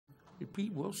Did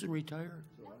Pete Wilson retire?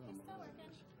 No, he's still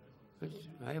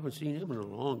working. I haven't seen him in a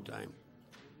long time.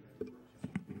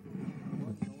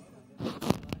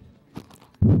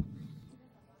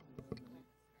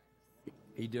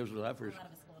 He does a lot for his... A lot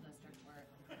of the school district work.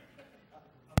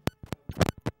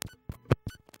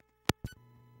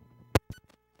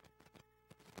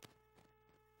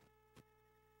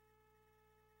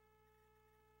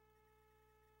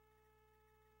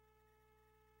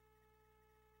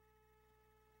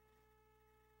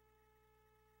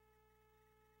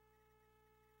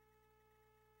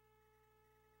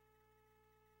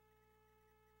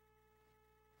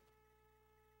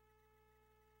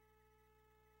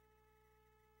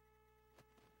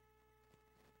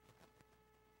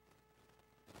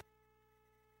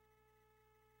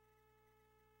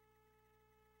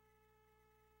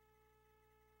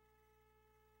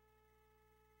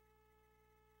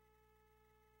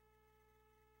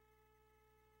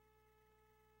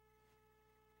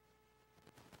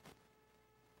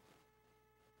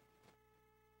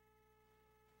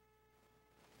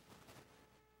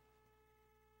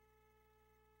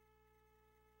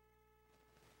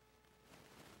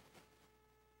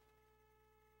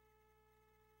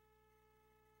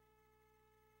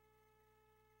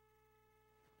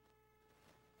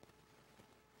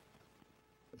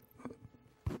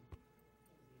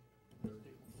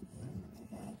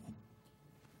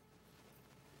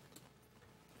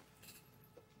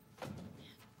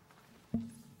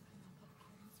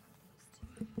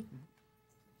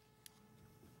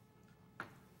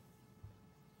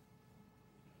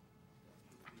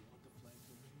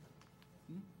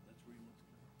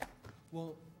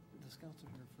 Well, the scouts are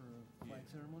here for a flag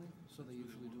ceremony, so they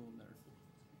usually do them there.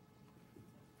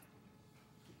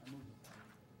 I moved the flag.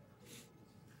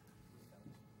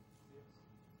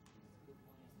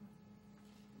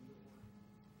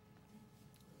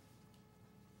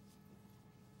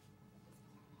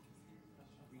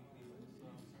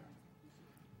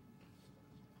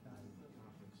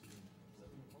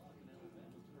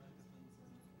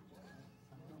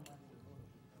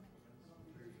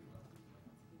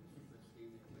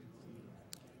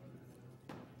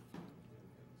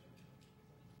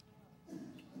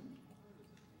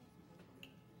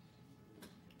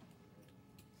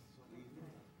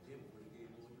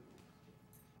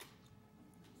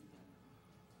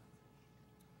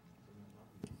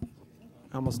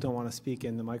 I almost don't want to speak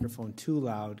in the microphone too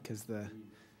loud because the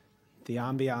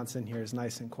ambiance in here is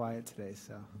nice and quiet today.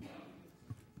 So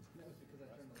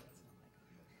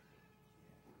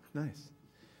nice.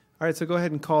 All right, so go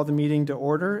ahead and call the meeting to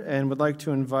order, and would like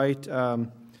to invite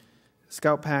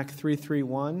Scout Pack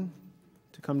 331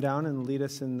 to come down and lead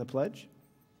us in the pledge.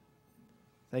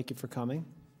 Thank you for coming.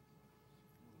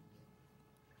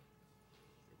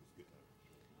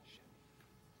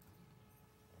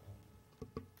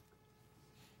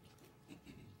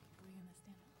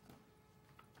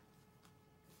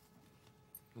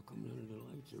 How come none of the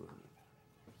lights are on?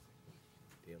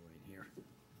 Deal right here.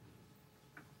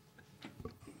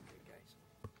 Okay, guys.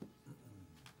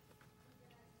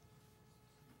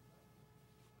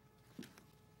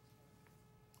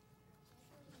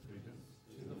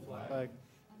 Flag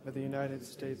of the United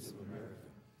States of America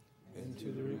and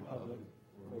to the republic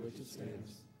for which it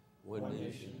stands, one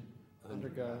nation, under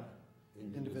God,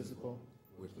 indivisible,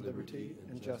 with liberty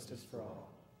and justice for all.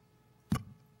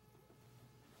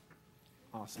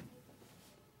 Awesome.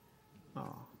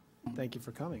 Oh, thank you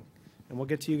for coming. And we'll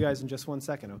get to you guys in just 1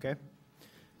 second, okay?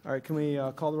 All right, can we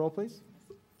call the roll, please?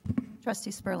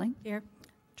 Trustee Sperling. Here.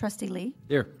 Trustee Lee.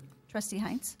 Here. Trustee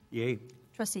Heinz. Yay.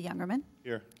 Trustee Youngerman.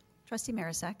 Here. Trustee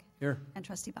Marisak. Here. And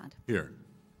Trustee Bond. Here.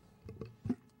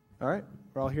 All right,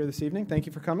 we're all here this evening. Thank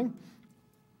you for coming.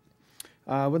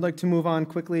 I would like to move on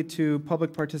quickly to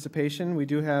public participation. We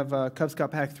do have Cub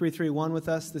Scout Pack 331 with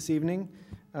us this evening,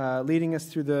 leading us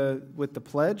through with the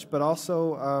pledge, but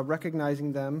also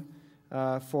recognizing them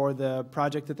for the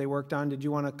project that they worked on. Did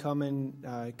you want to come and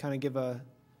kind of give a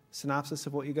synopsis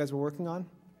of what you guys were working on?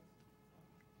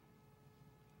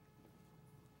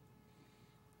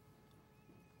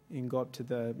 You can go up to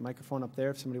the microphone up there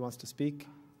if somebody wants to speak.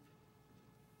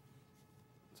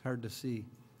 It's hard to see.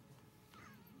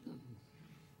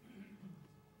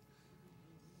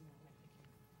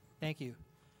 Thank you.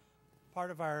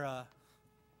 Part of our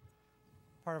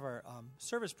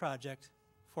service project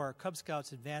for our Cub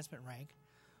Scouts advancement rank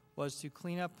was to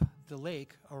clean up the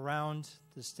lake around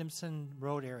the Stimson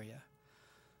Road area.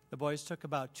 The boys took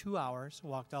about 2 hours,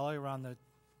 walked all the way around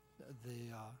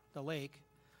the lake.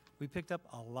 We picked up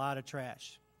a lot of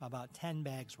trash, about 10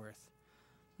 bags worth.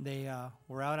 They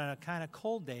were out on a kind of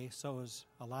cold day, so it was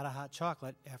a lot of hot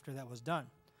chocolate after that was done.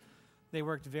 They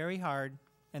worked very hard,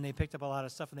 and they picked up a lot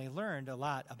of stuff, and they learned a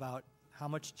lot about how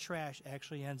much trash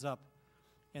actually ends up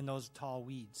in those tall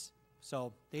weeds.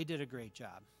 So they did a great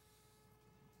job.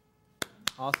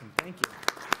 Awesome. Thank you.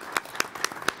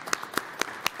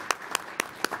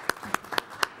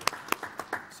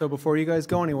 So before you guys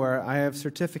go anywhere, I have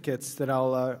certificates that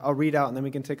I'll read out, and then we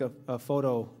can take a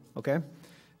photo, okay?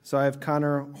 So I have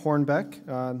Connor Hornbeck,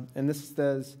 and this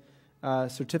says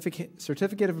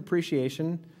Certificate of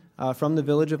Appreciation from the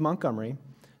Village of Montgomery,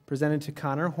 presented to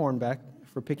Connor Hornbeck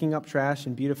for picking up trash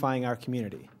and beautifying our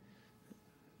community.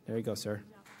 There you go, sir.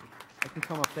 I can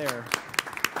come up there.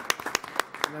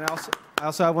 And then I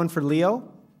also have one for Leo.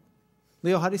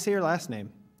 Leo, how do you say your last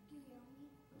name?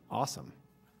 Awesome.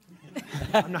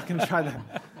 I'm not going to try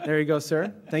that. There you go,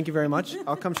 sir. Thank you very much.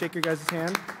 I'll come shake your guys'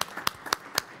 hand.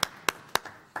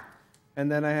 And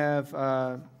then I have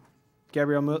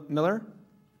Gabrielle Miller.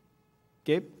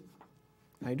 Gabe,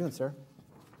 how you doing, sir?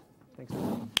 Thanks. Did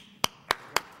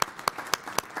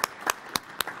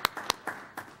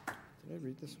I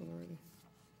read this one already?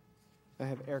 I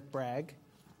have Eric Bragg.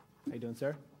 How you doing,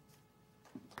 sir?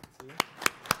 See you.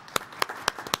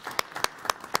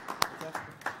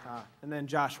 And then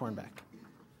Josh Hornbeck.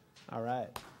 All right.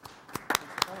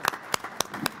 Thanks for coming.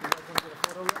 You guys want to get a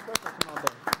photo real quick or come out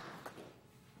there?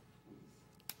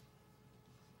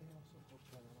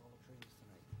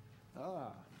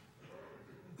 Ah.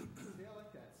 See, I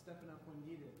like that. Stepping up when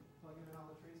needed. Plugging in all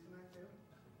the trees tonight, too?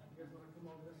 You guys want to come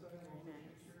over this way and take a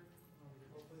picture?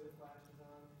 Hopefully the flash is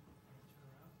on.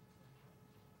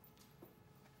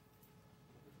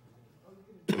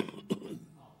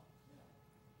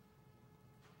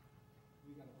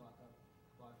 We got to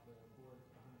block the board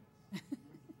behind us.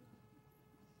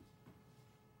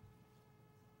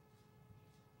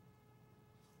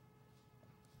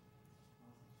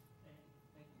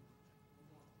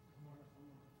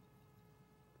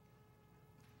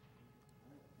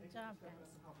 Good job, guys.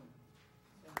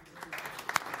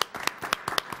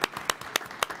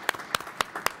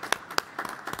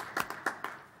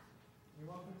 You're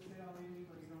welcome to stay all evening,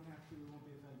 but you don't have to. We won't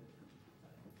be offended.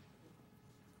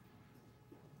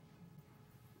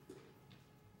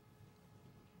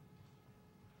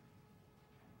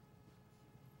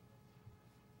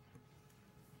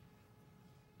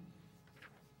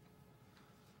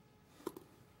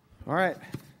 All right.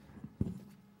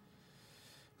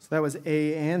 So that was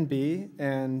A and B,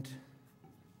 and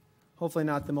hopefully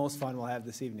not the most fun we'll have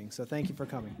this evening. So thank you for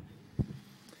coming.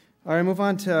 All right, move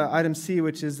on to item C,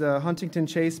 which is the Huntington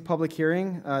Chase public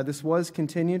hearing. This was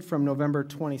continued from November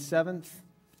 27th.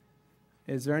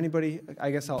 Is there anybody,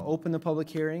 I guess I'll open the public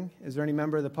hearing. Is there any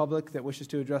member of the public that wishes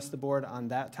to address the board on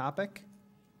that topic?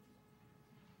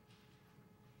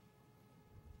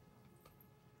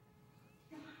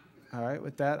 All right,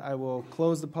 with that, I will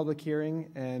close the public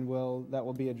hearing, and that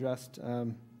will be addressed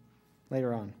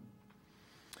later on.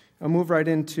 I'll move right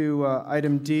into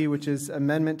item D, which is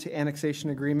amendment to annexation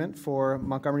agreement for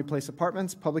Montgomery Place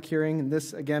Apartments, public hearing. And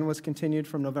this, again, was continued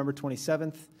from November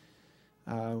 27th.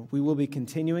 We will be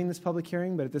continuing this public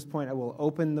hearing, but at this point, I will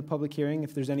open the public hearing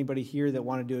if there's anybody here that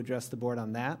wanted to address the board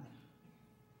on that.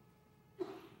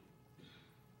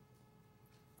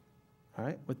 All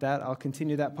right, with that, I'll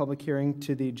continue that public hearing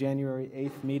to the January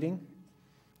 8th meeting,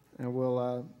 and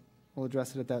we'll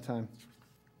address it at that time.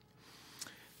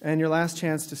 And your last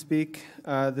chance to speak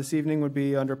this evening would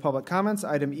be under public comments.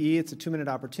 Item E, it's a 2-minute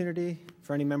opportunity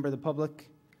for any member of the public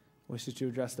who wishes to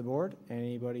address the board.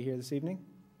 Anybody here this evening?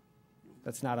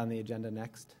 That's not on the agenda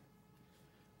next.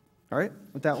 All right,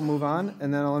 with that, we'll move on,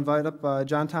 and then I'll invite up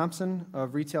John Thompson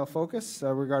of Retail Focus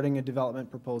regarding a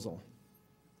development proposal.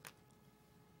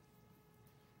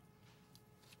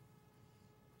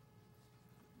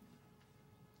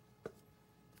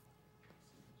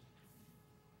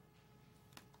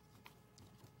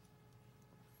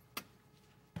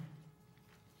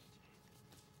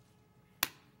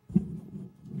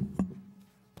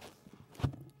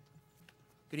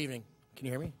 Good evening. Can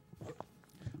you hear me?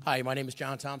 Hi, my name is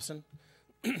John Thompson.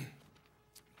 Trying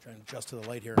to adjust to the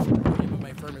light here.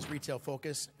 My firm is Retail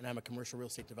Focus, and I'm a commercial real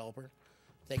estate developer.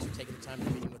 Thanks for taking the time to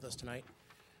be meeting with us tonight.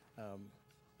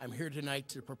 I'm here tonight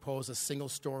to propose a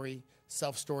single-story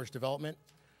self-storage development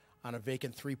on a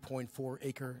vacant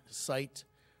 3.4-acre site,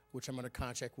 which I'm under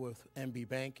contract with MB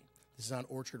Bank. This is on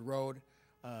Orchard Road,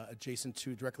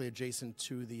 directly adjacent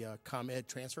to the ComEd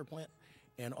transfer plant,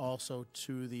 and also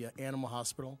to the animal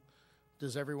hospital.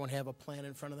 Does everyone have a plan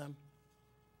in front of them?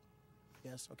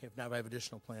 Yes? Okay, if not, I have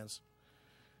additional plans.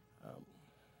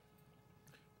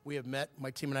 We have met, my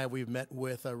team and I, we've met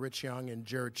with Rich Young and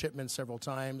Jared Chipman several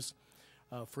times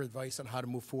for advice on how to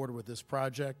move forward with this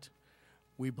project.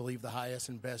 We believe the highest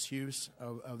and best use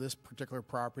of this particular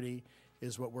property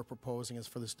is what we're proposing is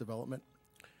for this development.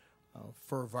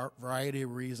 For a variety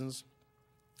of reasons,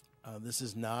 this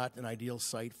is not an ideal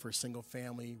site for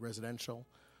single-family residential,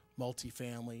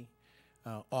 multifamily,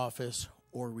 office,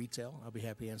 or retail. I'll be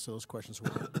happy to answer those questions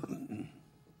for you.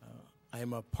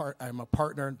 I'm a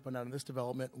partner, but not in this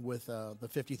development, with the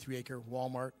 53-acre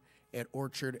Walmart at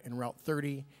Orchard and Route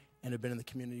 30, and have been in the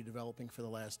community developing for the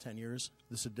last 10 years.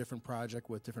 This is a different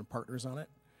project with different partners on it.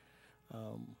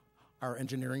 Our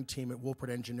engineering team at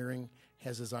Wolpert Engineering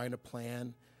has designed a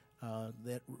plan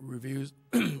that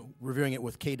reviewing it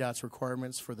with KDOT's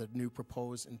requirements for the new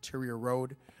proposed interior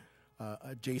road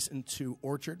adjacent to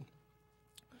Orchard.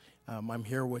 I'm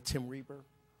here with Tim Reber,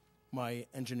 my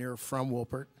engineer from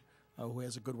Wolpert, who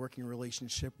has a good working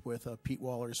relationship with Pete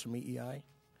Wallers from EEI.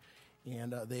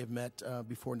 And they have met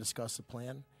before and discussed the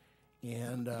plan.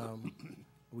 And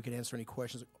we can answer any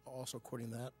questions also according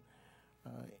to that.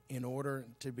 In order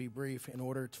to be brief, in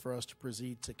order for us to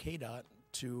proceed to KDOT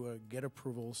to get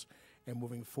approvals and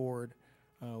moving forward,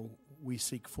 we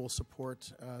seek full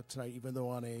support tonight, even though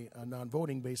on a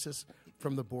non-voting basis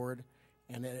from the board.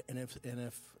 And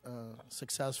if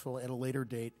successful at a later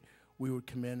date, we would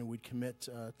come in and we'd commit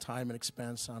time and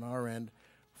expense on our end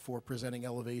for presenting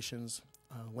elevations,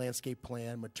 landscape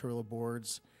plan, material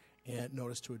boards, and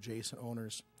notice to adjacent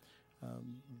owners.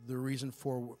 The reason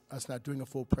for us not doing a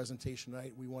full presentation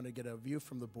tonight, we want to get a view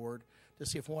from the board to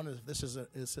see if this is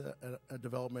a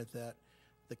development that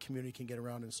the community can get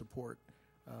around and support.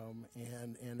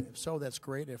 And if so, that's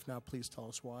great. If not, please tell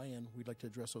us why, and we'd like to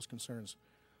address those concerns.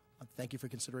 Thank you for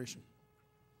consideration.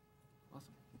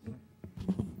 Awesome.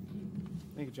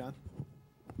 Thank you, John.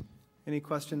 Any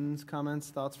questions,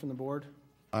 comments, thoughts from the board?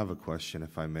 I have a question,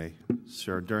 if I may.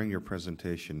 Sir, during your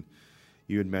presentation,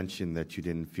 you had mentioned that you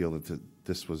didn't feel that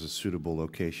this was a suitable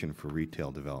location for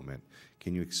retail development.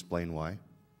 Can you explain why?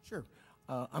 Sure.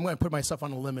 I'm going to put myself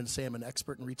on a limb and say I'm an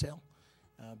expert in retail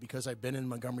because I've been in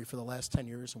Montgomery for the last 10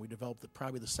 years, and we developed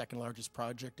probably the second largest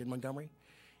project in Montgomery.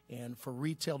 And for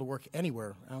retail to work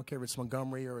anywhere, I don't care if it's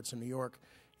Montgomery or it's in New York,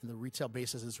 and the retail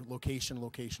basis is location,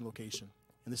 location, location.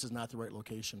 And this is not the right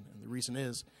location. And the reason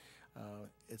is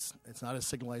it's not a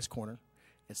signalized corner.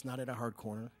 It's not at a hard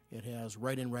corner. It has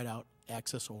right in, right out,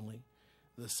 access only.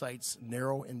 The site's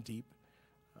narrow and deep.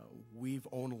 We've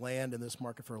owned land in this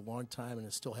market for a long time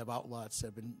and still have outlots that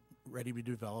have been ready to be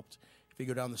developed. If you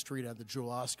go down the street at the Jewel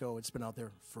Osco, it's been out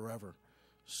there forever.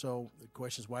 So the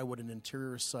question is, why would an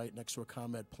interior site next to a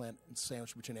ComEd plant and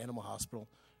sandwiched between an animal hospital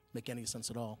make any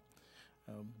sense at all?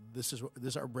 This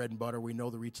is our bread and butter. We know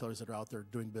the retailers that are out there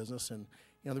doing business, and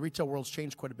the retail world's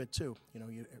changed quite a bit too.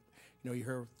 You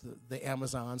hear the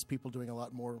Amazons, people doing a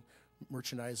lot more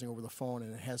merchandising over the phone,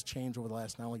 and it has changed over the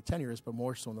last not only 10 years, but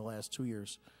more so in the last 2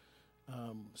 years.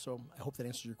 So I hope that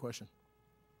answers your question.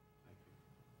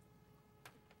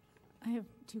 I have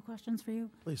two questions for you.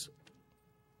 Please.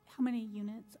 How many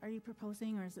units are you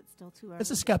proposing, or is it still too early? It's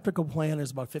a skeptical plan.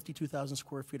 It's about 52,000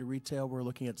 square feet of retail. We're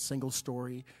looking at single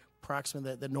story.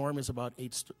 Approximately, the norm is about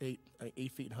 8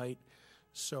 feet in height.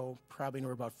 So probably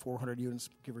near about 400 units,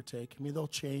 give or take. I mean, they'll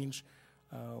change.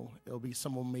 It'll be,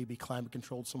 some of them may be climate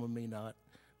controlled, some of them may not.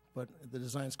 But the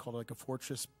design's called like a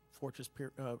fortress.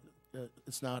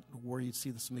 It's not where you'd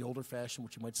see this in the older fashion,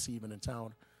 which you might see even in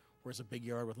town, where it's a big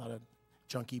yard with a lot of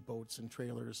junky boats and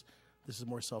trailers. This is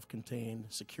more self-contained,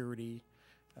 security,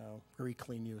 very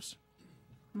clean use.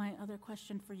 My other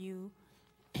question for you,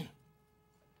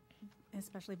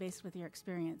 especially based with your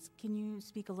experience, can you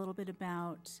speak a little bit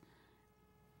about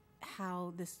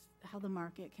how the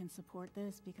market can support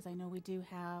this? Because I know we do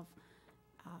have,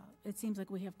 it seems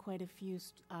like we have quite a few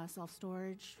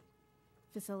self-storage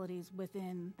facilities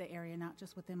within the area, not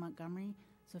just within Montgomery.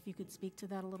 So if you could speak to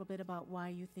that a little bit about why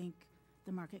you think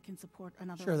the market can support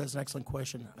another. Sure, that's an excellent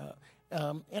question.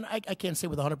 And I can't say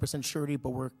with 100% surety,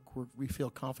 but we feel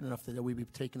confident enough that we'll be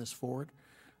taking this forward.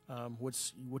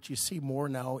 What you see more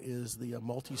now is the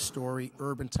multi-story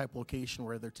urban type location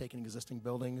where they're taking existing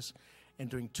buildings and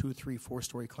doing 2, 3,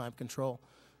 4-story climate control.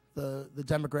 The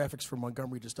demographics for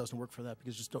Montgomery just doesn't work for that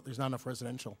because there's not enough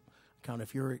residential.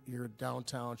 If you're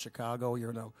downtown Chicago, you're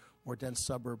in a more dense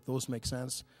suburb, those make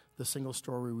sense. The single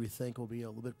story we think will be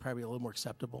probably a little more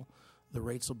acceptable. The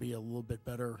rates will be a little bit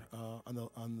better on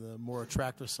the more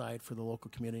attractive side for the local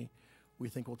community. We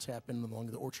think we'll tap in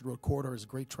along the Orchard Road corridor is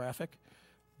great traffic.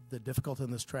 The difficulty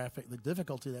in this traffic, the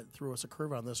difficulty that threw us a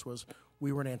curve on this was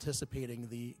we weren't anticipating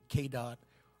the KDOT,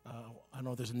 I don't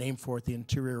know if there's a name for it, the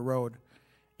interior road,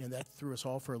 and that threw us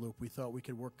all for a loop. We thought we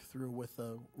could work through with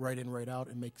right in, right out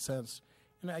and make sense.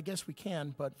 And I guess we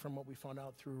can, but from what we found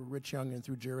out through Rich Young and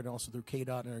through Jared and also through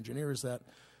KDOT and our engineers, that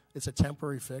it's a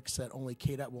temporary fix that only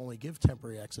KDOT will only give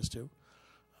temporary access to.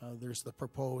 There's the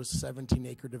proposed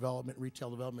 17-acre development,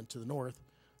 retail development to the north.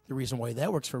 The reason why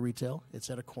that works for retail, it's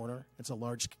at a corner. It's a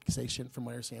large station, from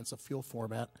what I understand. It's a field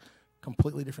format,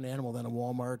 completely different animal than a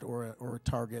Walmart or a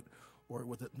Target or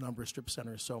with a number of strip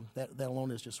centers. So that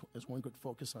alone is one good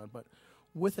focus on. But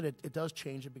with it, it does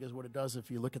change it, because what it does,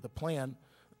 if you look at the plan,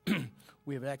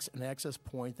 we have an access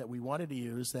point that we wanted to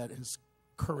use that is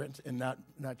current and not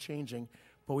changing.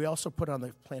 But we also put on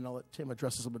the plan, I'll let Tim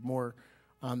address this a little bit more,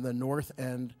 on the north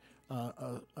end,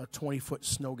 a 20-foot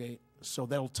snow gate. So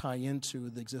that'll tie into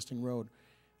the existing road.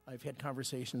 I've had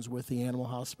conversations with the animal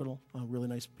hospital, really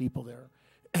nice people there,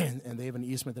 and they have an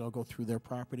easement that'll go through their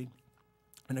property.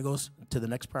 And it goes to the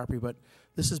next property, but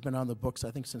this has been on the books,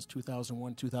 I think, since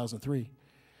 2001, 2003.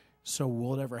 So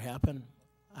will it ever happen?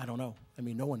 I don't know. I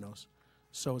mean, no one knows.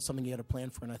 So it's something you had to plan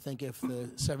for. And I think if the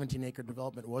 17-acre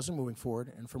development wasn't moving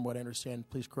forward, and from what I understand,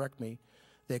 please correct me,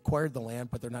 they acquired the land,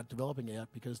 but they're not developing it yet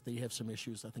because they have some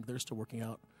issues. I think they're still working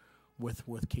out with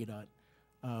KDOT.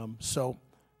 So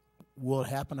will it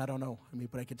happen? I don't know. I mean,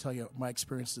 but I can tell you my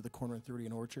experience at the corner of 30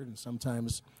 and Orchard, and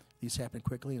sometimes these happen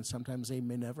quickly, and sometimes they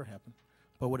may never happen.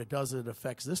 But what it does is it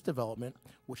affects this development,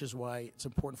 which is why it's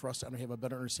important for us to have a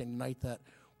better understanding tonight that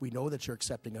we know that you're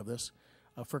accepting of this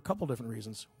for a couple different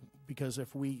reasons. Because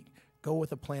if we go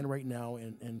with a plan right now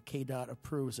and KDOT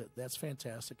approves it, that's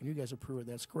fantastic, and you guys approve it,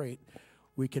 that's great.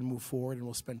 We can move forward, and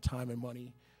we'll spend time and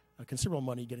money, considerable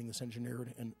money, getting this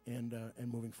engineered and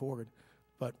moving forward.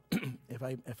 But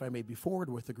if I may be forward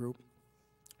with the group,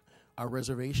 our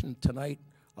reservation tonight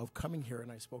of coming here,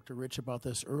 and I spoke to Rich about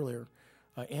this earlier,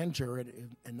 and Jared,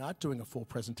 and not doing a full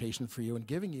presentation for you and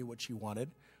giving you what you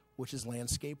wanted, which is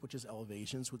landscape, which is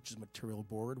elevations, which is material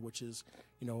board, which is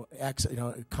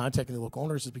contacting the local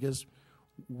owners, is because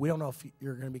we don't know if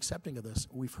you're going to be accepting of this.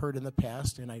 We've heard in the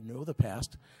past, and I know the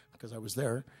past because I was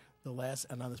there,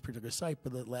 and on this particular site,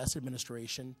 but the last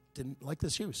administration didn't like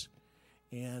this use.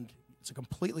 And it's a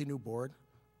completely new board.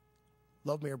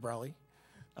 Love Mayor Browley.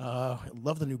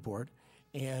 Love the new board.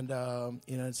 And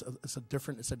it's a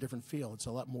different feel. It's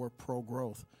a lot more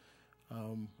pro-growth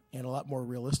and a lot more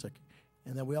realistic.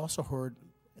 And then we also heard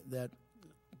that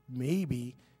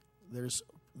maybe there's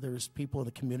people in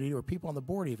the community or people on the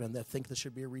board even that think this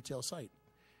should be a retail site.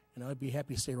 And I'd be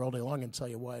happy to stay here all day long and tell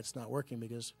you why it's not working,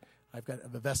 because I've got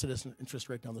a vested interest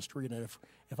right down the street. And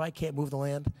if I can't move the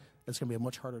land, it's going to be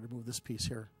much harder to move this piece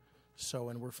here. So,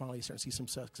 and we're finally starting to see some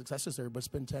successes there, but it's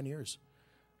been 10 years.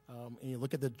 And you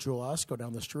look at the Jewel Osco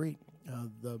down the street,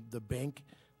 the bank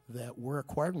that we're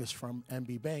acquiring this from,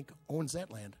 MB Bank, owns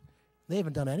that land. They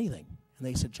haven't done anything. And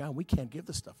they said, John, we can't give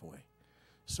this stuff away.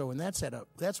 So when that's set up,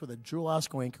 that's where the Jewel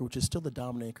Osco anchor, which is still the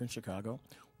dominant anchor in Chicago,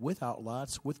 with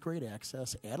outlots, with great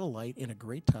access, at a light in a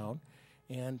great town,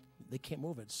 and they can't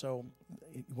move it. So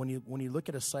when you look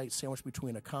at a site sandwiched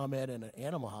between a ComEd and an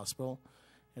animal hospital,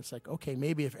 it's like, okay,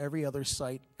 maybe if every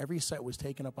site was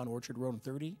taken up on Orchard Road and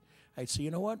 30, I'd say,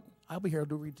 you know what, I'll be here to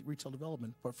do retail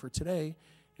development. But for today,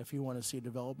 if you want to see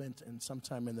development and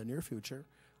sometime in the near future,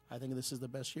 I think this is the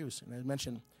best use. And I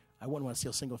mentioned I wouldn't want to see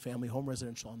a single-family home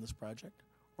residential on this project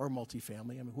or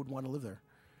multifamily. I mean, who'd want to live there?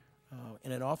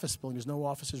 And an office building, there's no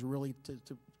offices really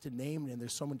to name, and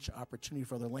there's so much opportunity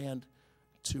for other land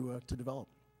to develop.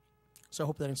 So I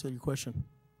hope that answered your question.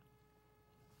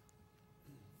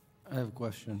 I have a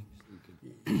question.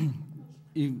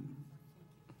 Did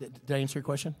I answer your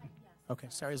question? Yes. Okay.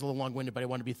 Sorry, it's a little long-winded, but I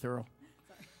want to be thorough.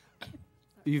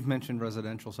 You've mentioned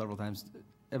residential several times.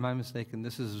 Am I mistaken?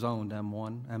 This is zoned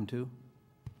M1, M2?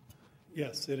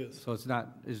 Yes, it is. So it's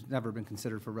never been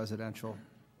considered for residential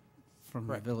from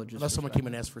the village's Unless someone came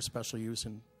and asked for special use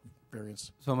and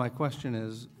variance. So my question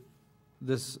is,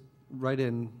 this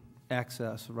right-in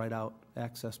access, right-out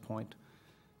access point,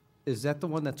 is that the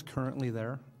one that's currently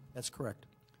there? That's correct.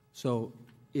 So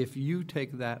if you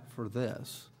take that for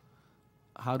this,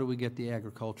 how do we get the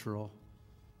agricultural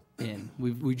in?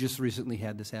 We just recently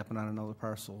had this happen on another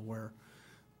parcel where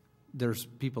there's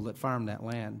people that farm that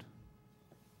land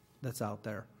that's out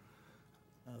there.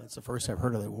 That's the first I've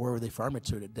heard of it. Where would they farm it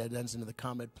to? It dead ends into the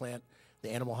ComEd plant, the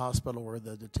animal hospital, or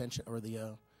the detention, or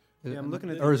the... Yeah, I'm looking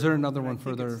at. Or is there another one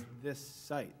further? It's this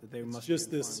site that they must. It's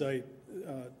just this site,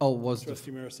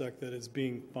 Trustee Marisak, that is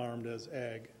being farmed as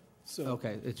ag. So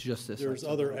okay, it's just this. There's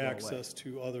other access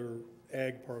to other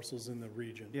ag parcels in the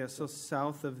region. Yeah, so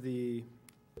south of the,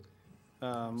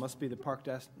 must be the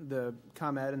the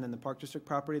ComEd and then the Park District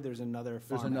property, there's another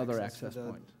farm. There's another access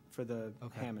point. For the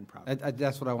Hammond property.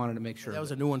 That's what I wanted to make sure. That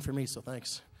was a new one for me, so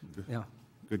thanks. Yeah.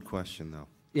 Good question, though.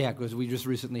 Yeah, because we just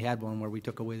recently had one where we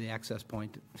took away the access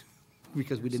point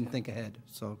because we didn't think ahead.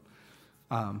 So,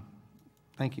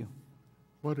 thank you.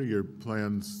 What are your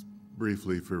plans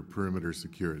briefly for perimeter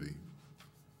security?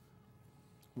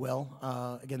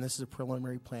 Well, again, this is a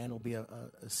preliminary plan. It'll be a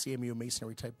CMU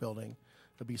masonry type building.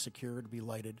 It'll be secure. It'll be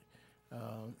lighted.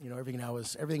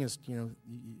 Everything is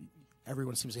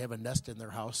everyone seems to have a nest in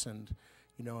their house and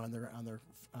on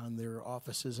their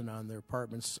offices and on their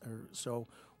apartments. So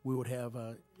we would have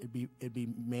it'd be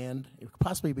manned. It could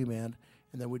possibly be manned,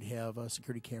 and then we'd have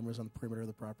security cameras on the perimeter of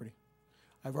the property.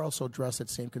 I've also addressed that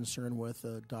same concern with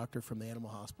a doctor from the animal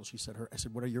hospital. I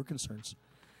said, what are your concerns?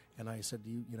 And I said,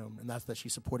 and that's that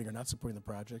she's supporting or not supporting the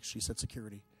project. She said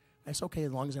security. I said, okay,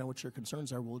 as long as I know what your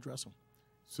concerns are, we'll address them.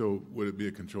 So would it be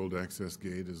a controlled access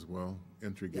gate as well,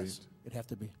 entry gate? Yes, it'd have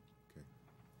to be. Okay.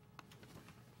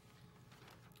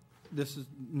 This is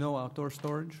no outdoor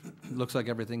storage? It looks like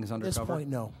everything is At this undercover? point,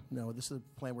 no. This is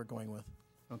the plan we're going with.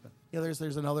 Okay. Yeah,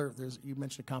 you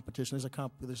mentioned a competition.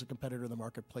 There's a competitor in the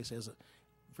marketplace that is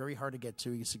very hard to get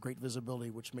to. You see great visibility,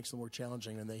 which makes them more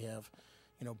challenging, and they have,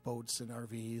 boats and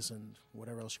RVs and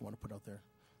whatever else you want to put out there.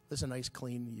 This is a nice,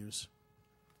 clean use.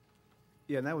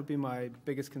 Yeah, and that would be my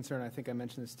biggest concern. I think I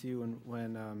mentioned this to you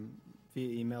when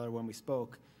via email or when we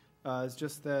spoke, is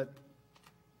just that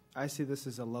I see this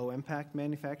as a low-impact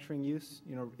manufacturing use,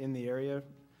 in the area.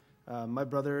 My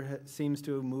brother seems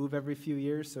to move every few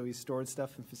years, so he's stored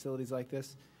stuff in facilities like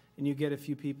this. And you get a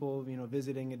few people,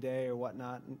 visiting a day or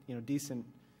whatnot, decent,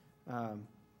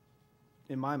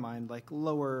 in my mind, like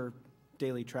lower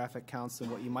daily traffic counts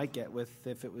than what you might get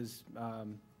if it was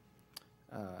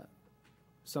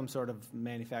some sort of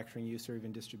manufacturing use or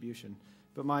even distribution.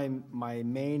 But my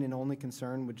main and only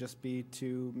concern would just be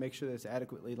to make sure that it's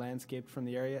adequately landscaped from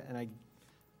the area, and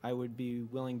I would be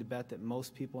willing to bet that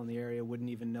most people in the area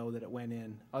wouldn't even know that it went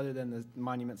in, other than the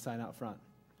monument sign out front.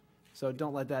 So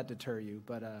don't let that deter you.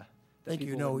 But thank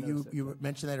you. You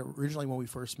mentioned that originally when we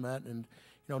first met, and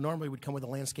normally we'd come with a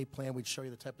landscape plan. We'd show you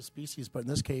the type of species, but in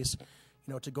this case,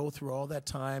 to go through all that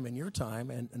time and your time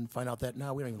and find out that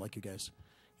now we don't even like you guys.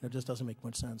 It just doesn't make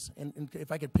much sense. And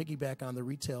if I could piggyback on the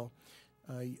retail,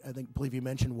 I believe you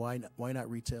mentioned why not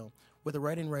retail with the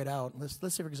right in, right out.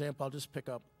 Let's say, for example, I'll just pick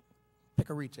a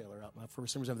retailer out. For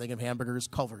some reason, I'm thinking of hamburgers,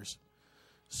 Culver's.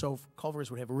 So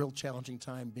Culver's would have a real challenging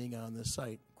time being on this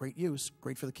site. Great use,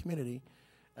 great for the community.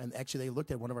 And actually, they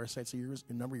looked at one of our sites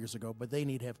a number of years ago, but they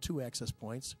need to have 2 access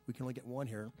points. We can only get 1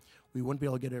 here. We wouldn't be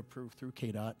able to get it approved through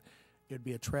KDOT. It'd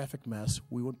be a traffic mess.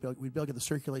 We'd be able to get the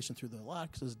circulation through the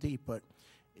lot because it's deep, but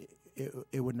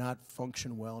it would not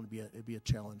function well, and it'd be a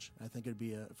challenge. I think it'd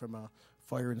be from a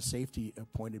fire and safety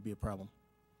point, it'd be a problem.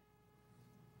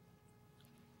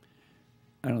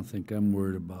 I don't think I'm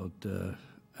worried about,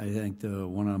 I think the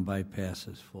one on bypass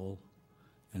is full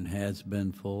and has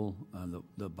been full.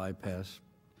 The bypass,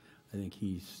 I think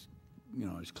he's,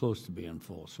 is close to being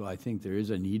full. So I think there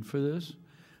is a need for this.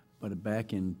 But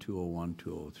back in 201,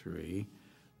 203,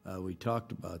 we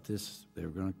talked about this. They were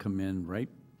going to come in right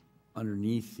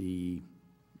underneath the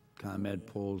ComEd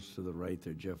poles to the right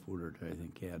there. Jeff Woodard, I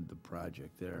think, had the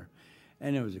project there.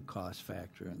 And it was a cost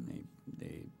factor, and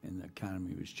the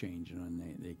economy was changing, and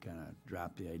they kind of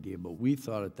dropped the idea. But we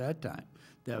thought at that time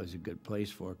that was a good place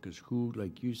for it, because who,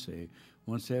 like you say,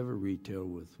 wants to have a retail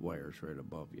with wires right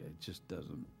above you? It just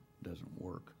doesn't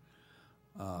work.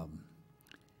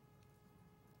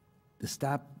 The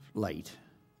stop light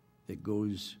that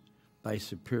goes by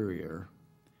Superior.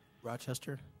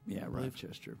 Rochester? Yeah,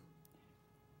 Rochester.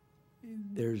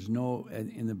 There's no,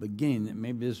 in the beginning,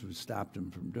 maybe this would stop them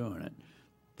from doing it.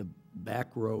 The back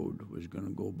road was going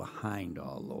to go behind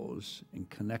all those and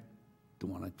connect the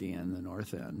one at the end, the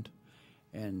north end.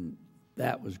 And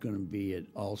that was going to be it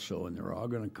also, and they're all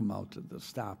going to come out to the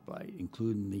stoplight,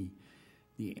 including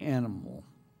the animal,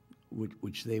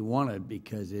 which they wanted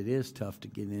because it is tough to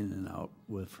get in and out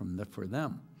for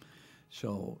them.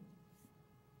 So,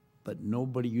 but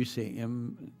nobody, you say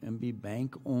MB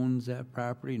Bank owns that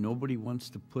property? Nobody wants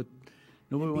to put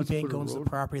a road? MB Bank owns the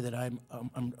property that I'm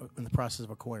in the process of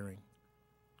acquiring.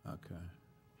 Okay.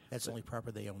 That's the only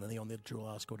property they own. And they own the Jewel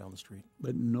House go down the street.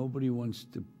 But nobody wants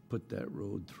to put that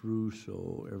road through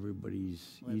so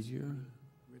everybody's easier?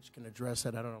 Rich can address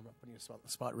that. I don't know, I'm not putting you on the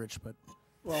spot, Rich, but...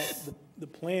 Well, the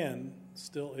plan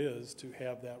still is to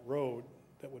have that road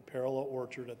that would parallel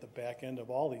Orchard at the back end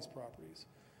of all these properties.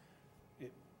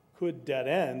 It could dead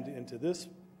end into this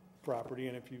property,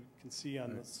 and if you can see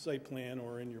on the site plan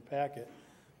or in your packet,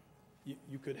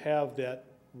 you could have that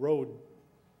road,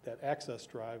 that access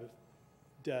drive,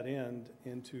 dead end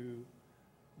into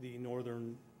the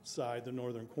northern side, the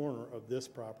northern corner of this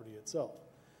property itself.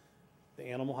 The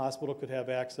animal hospital could have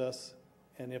access,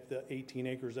 and if the 18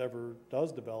 acres ever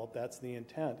does develop, that's the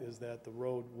intent, is that the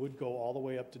road would go all the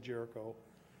way up to Jericho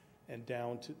and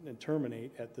down to, and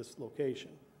terminate at this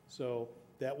location. So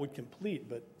that would complete,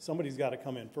 but somebody's got to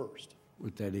come in first.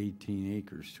 With that 18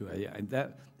 acres too.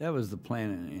 That was the plan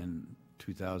in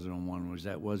 2001, was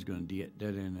that was going to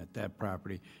dead end at that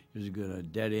property. It was going to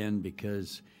dead end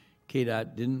because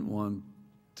KDOT didn't want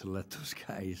to let those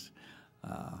guys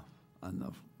on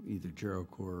the either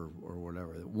Jericho or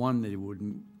whatever. One, they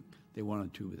wouldn't. They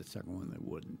wanted to, but the second one they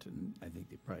wouldn't. And I think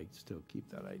they probably still keep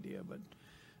that idea, but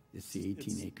it's the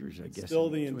 18 acres, I guess. Still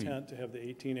the intent to have the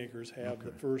 18 acres have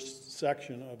the first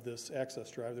section of this access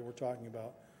drive that we're talking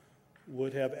about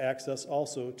would have access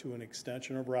also to an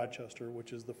extension of Rochester,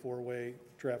 which is the four-way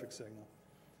traffic signal.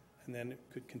 And then it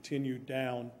could continue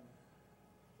down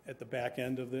at the back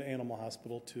end of the animal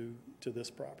hospital to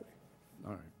this property.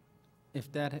 All right. If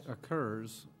that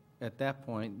occurs, at that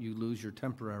point, you lose your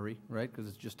temporary, right? Because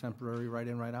it's just temporary right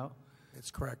in, right out? That's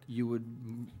correct. You would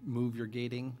move your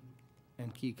gating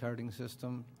and key carding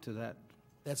system to that?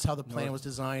 That's how the plan was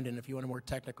designed, and if you want a more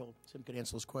technical, Tim could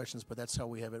answer those questions, but that's how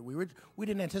we have it. We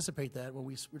didn't anticipate that when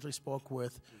we originally spoke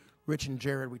with Rich and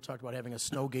Jared. We talked about having a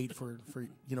snow gate for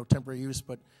temporary use,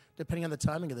 but depending on the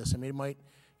timing of this, I mean, it might,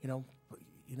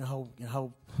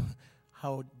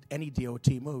 how any DOT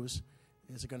moves.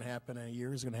 Is it going to happen in a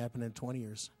year? Is it going to happen in 20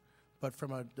 years? But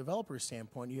from a developer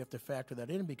standpoint, you have to factor that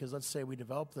in, because let's say we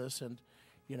develop this and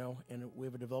we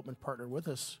have a development partner with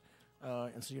us,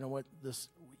 and so you know what,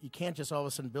 you can't just all of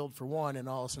a sudden build for one and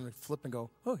all of a sudden flip and go,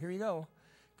 oh, here you go,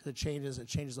 because it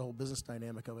changes the whole business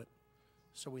dynamic of it.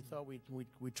 So we thought we'd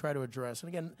try to address, and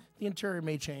again, the interior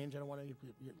may change. I don't want to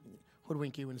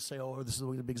hoodwink you and say, oh, this is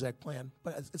the exact plan,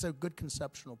 but it's a good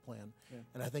conceptual plan,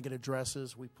 and I think it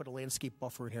addresses. We put a landscape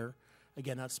buffer in here.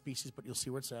 Again, not species, but you'll see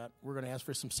where it's at. We're going to ask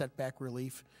for some setback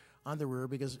relief on the rear,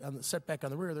 because on the setback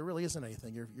on the rear, there really isn't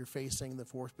anything. You're facing the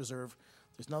forest preserve.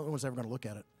 There's no one's ever going to look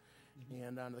at it. Mm-hmm.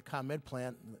 And on the ComEd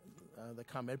plant,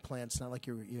 it's not like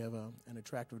you have an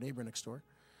attractive neighbor next door.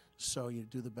 So you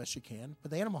do the best you can.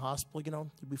 But the animal hospital,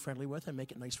 you be friendly with and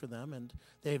make it nice for them. And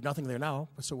they have nothing there now,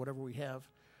 so whatever we have,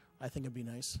 I think it'd be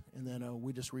nice. And then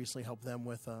we just recently helped them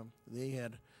with, they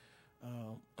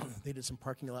did some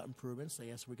parking lot improvements.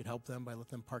 They asked if we could help them by letting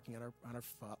them parking on our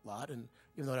lot. And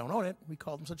even though they don't own it, we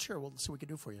called them and said, sure, we'll see what we can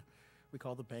do for you. We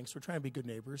called the banks. We're trying to be good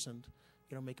neighbors and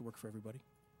make it work for everybody.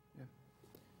 Yeah.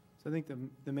 So I think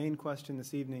the main question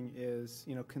this evening is,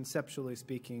 conceptually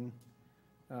speaking,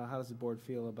 how does the board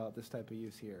feel about this type of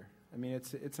use here? I mean,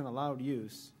 it's an allowed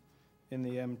use in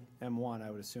the M1, I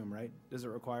would assume, right? Does it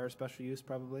require special use,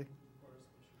 probably?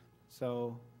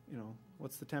 So,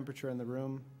 what's the temperature in the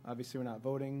room? Obviously, we're not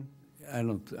voting. I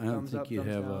don't Thumbs think up, you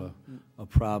thumbs have down. a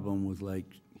problem with, like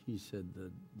he said,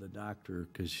 the doctor,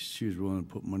 because she was willing to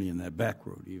put money in that back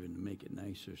road even to make it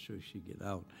nicer so she could get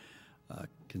out.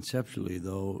 Conceptually,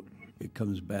 though, it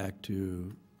comes back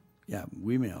to,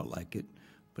 we may all like it,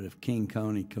 but if King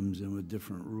County comes in with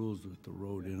different rules with the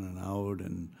road in and out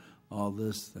and all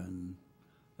this, then,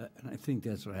 and I think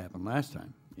that's what happened last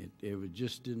time. It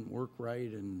just didn't work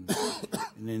right, and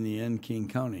in the end, King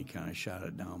County kind of shot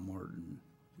it down more than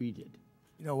we did.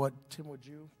 You know what, Tim, would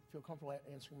you feel comfortable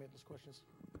answering me those questions?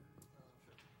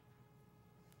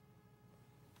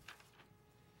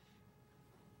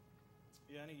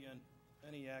 Yeah,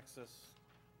 any access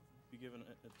to be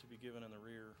given in the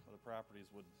rear of the properties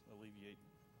would alleviate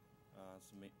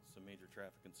some major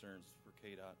traffic concerns for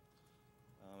KDOT.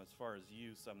 As far as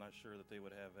use, I'm not sure that they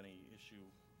would have any issue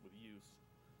with use.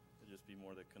 It'd just be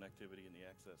more the connectivity and the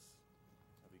access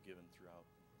that'll be given throughout.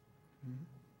 Mm-hmm.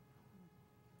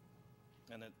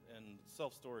 And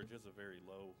self-storage is a very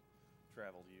low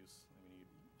travel use. I mean, you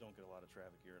don't get a lot of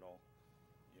traffic here at all.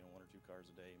 1 or 2 cars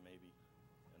a day, maybe,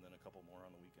 and then a couple more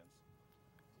on the weekends.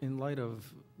 In light of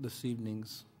this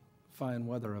evening's fine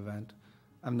weather event,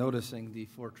 I'm noticing the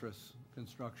fortress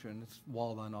construction. It's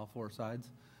walled on all 4 sides.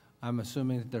 I'm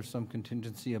assuming that there's some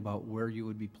contingency about where you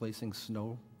would be placing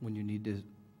snow when you need to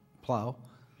plow.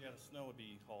 Yeah, the snow would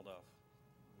be hauled off.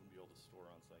 Wouldn't be able to store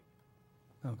on site.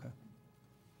 Okay.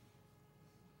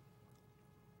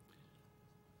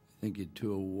 I think in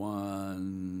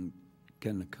 201,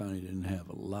 Kennesaw County didn't have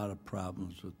a lot of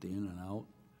problems with the in and out,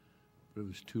 but it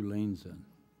was 2 lanes then.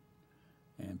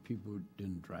 And people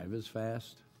didn't drive as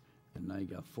fast, and now you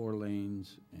got 4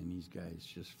 lanes, and these guys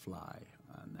just fly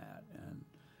on that. And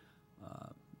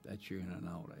that's your in and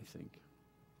out, I think.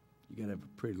 You got to have a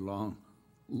pretty long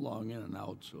in and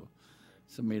out, so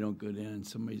somebody don't get in and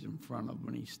somebody's in front of them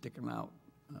and he's sticking out,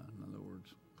 in other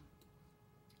words.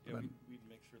 Yeah, we'd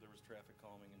make sure there was traffic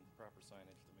calming and proper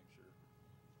signage to make sure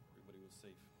everybody was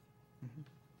safe.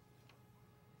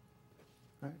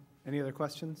 All right. Any other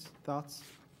questions, thoughts?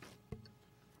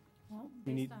 Well,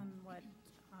 You need- based on what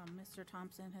Mr.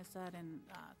 Thompson has said and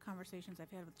conversations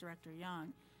I've had with Director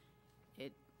Young,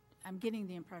 I'm getting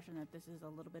the impression that this is a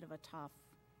little bit of a tough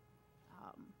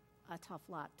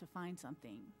lot to find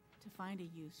a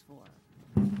use for.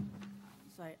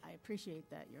 So I appreciate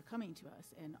that you're coming to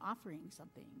us and offering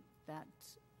something that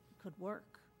could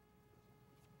work,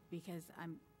 because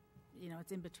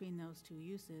it's in between those two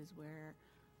uses where,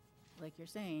 like you're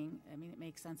saying, I mean, it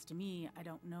makes sense to me. I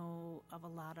don't know of a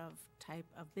lot of type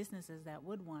of businesses that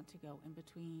would want to go in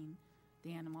between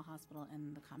the animal hospital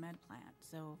and the ComEd plant.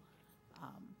 So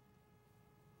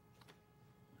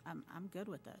I'm good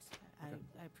with this.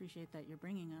 I appreciate that you're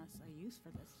bringing us a use for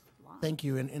this lot. Thank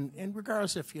you. And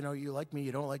regardless if, you like me,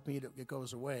 you don't like me, it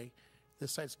goes away.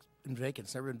 This site's been vacant.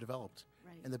 It's never been developed.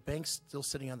 Right. And the bank's still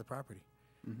sitting on the property.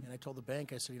 And I told the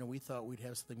bank, I said, we thought we'd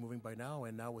have something moving by now,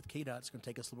 and now with KDOT, it's going to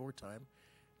take us a little more time.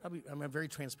 I'm a very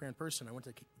transparent person. I went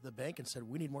to the bank and said,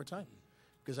 we need more time,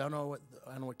 because I don't know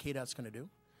what KDOT's going to do.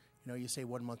 You say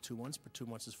 1 month, 2 months, but 2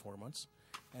 months is 4 months.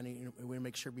 And we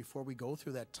make sure before we go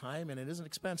through that time, and it isn't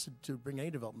expensive to bring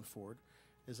any development forward,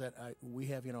 is that we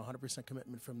have 100%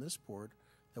 commitment from this board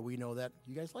that we know that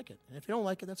you guys like it. And if you don't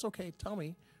like it, that's okay. Tell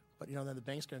me. But then the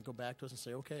bank's going to go back to us and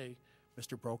say, okay,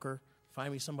 Mr. Broker,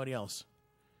 find me somebody else.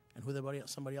 And who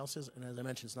somebody else is, and as I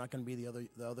mentioned, it's not going to be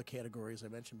the other categories I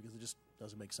mentioned, because it just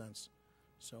doesn't make sense.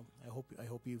 So I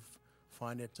hope you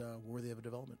find it worthy of a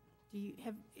development. Do you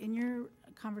have, in your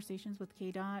conversations with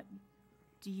KDOT,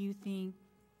 do you think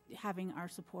having our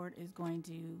support is going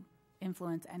to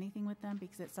influence anything with them?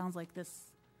 Because it sounds like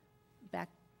this, back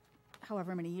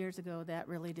however many years ago, that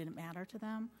really didn't matter to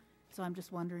them. So I'm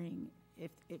just wondering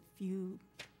if you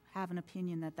have an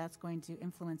opinion that that's going to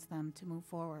influence them to move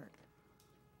forward.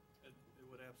 It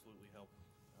would absolutely help.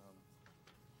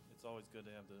 It's always good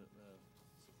to have the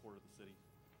support of the city,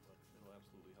 but it'll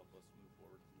absolutely help us move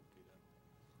forward with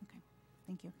KDOT. Okay,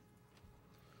 thank you.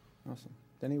 Awesome.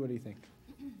 Denny, what do you think?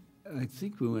 I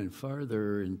think we went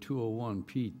farther in 201,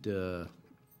 Pete.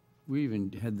 We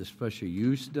even had the special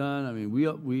use done. I mean,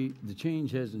 the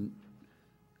change hasn't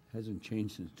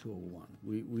changed since 201.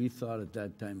 We thought at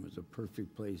that time it was a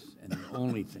perfect place and the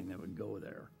only thing that would go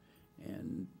there.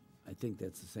 And I think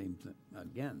that's the same thing,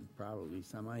 again, probably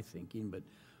semi-thinking, but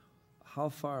how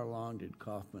far along did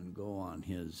Kaufman go on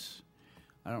his,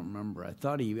 I don't remember. I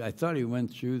thought he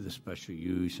went through the special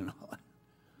use and all that.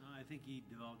 No, I think he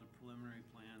developed a preliminary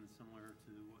plan similar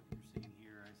to what you're seeing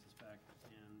here, I suspect.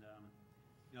 And,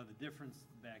 the difference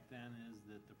back then is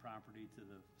that the property to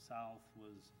the south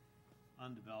was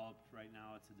undeveloped. Right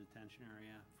now, it's a detention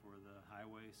area for the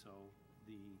highway, so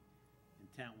the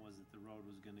intent was that the road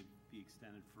was going to be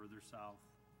extended further south,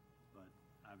 but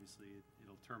obviously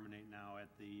it'll terminate now at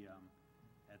the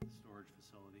storage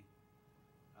facility.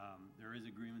 There is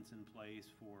agreements in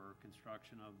place for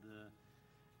construction of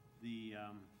the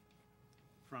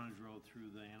frontage road through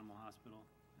the animal hospital,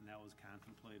 and that was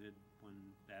contemplated when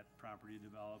that property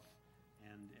developed.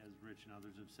 And as Rich and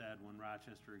others have said, when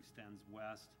Rochester extends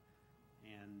west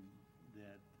and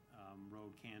that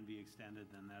road can be extended,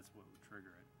 then that's what would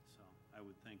trigger it. So I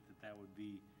would think that would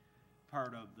be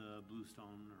part of the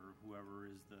Bluestone or whoever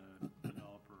is the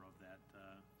developer of that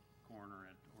corner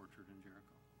at Orchard and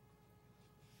Jericho.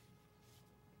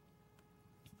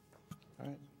 All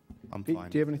right. I'm Pete, fine.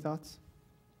 do you have any thoughts?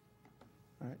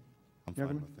 All right. I'm You have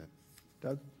fine any? with it.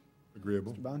 Doug?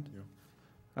 Agreeable. Mr. Bond? Yeah.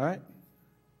 All right.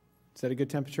 Is that a good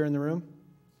temperature in the room?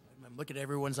 I'm looking at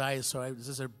everyone's eyes, so this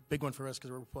is a big one for us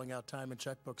because we're pulling out time and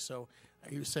checkbooks. So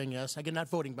are you saying yes? Again, not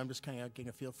voting, but I'm just kind of getting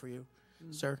a feel for you.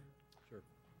 Sir? Sure.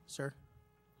 Sir?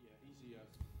 Yeah, easy yes.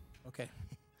 Okay.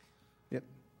 Yep.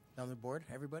 Down the board,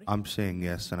 everybody? I'm saying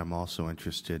yes, and I'm also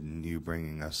interested in you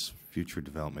bringing us future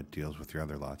development deals with your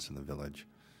other lots in the village.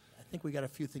 I think we got a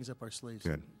few things up our sleeves.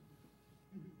 Good.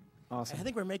 Awesome. I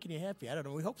think we're making you happy. I don't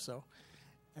know. We hope so.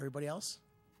 Everybody else?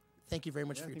 Thank you very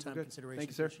much Yeah, for I your think we're time good. and consideration. Thank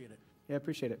you, sir. Appreciate it. Yeah,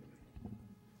 appreciate it.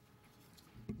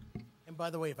 And by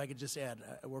the way, if I could just add,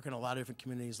 I work in a lot of different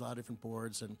communities, a lot of different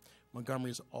boards, and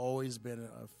Montgomery has always been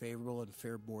a favorable and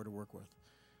fair board to work with,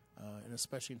 and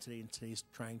especially in today's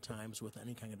trying times with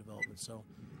any kind of development. So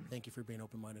thank you for being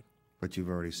open-minded. But you've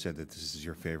already said that this is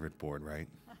your favorite board, right?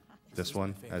 This is my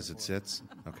one, favorite as it board. sits?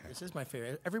 Okay. This is my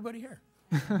favorite. Everybody here.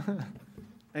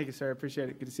 Thank you, sir. I appreciate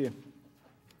it. Good to see you.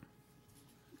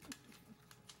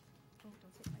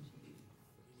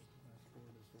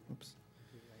 Oops.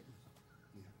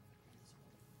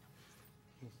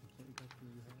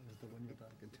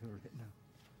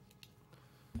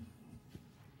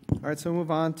 All right, so we'll move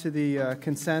on to the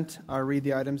consent. I'll read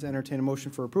the items, entertain a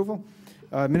motion for approval.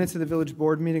 Minutes of the village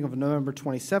board meeting of November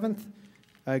 27th,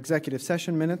 executive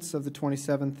session minutes of the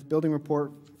 27th, building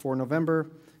report for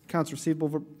November, accounts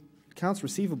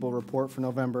receivable report for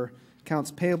November,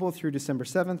 accounts payable through December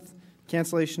 7th,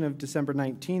 cancellation of December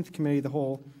 19th, committee of the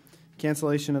whole,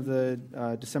 cancellation of the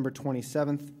December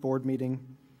 27th board meeting,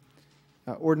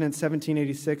 Ordinance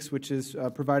 1786, which is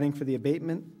providing for the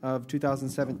abatement of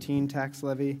 2017 tax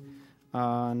levy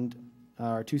on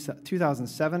our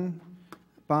 2007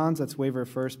 bonds. That's waiver of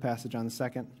first, passage on the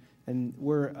second. And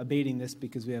we're abating this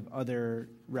because we have other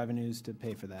revenues to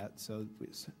pay for that. So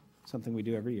it's something we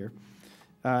do every year.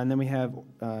 And then we have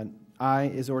I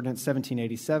is Ordinance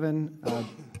 1787,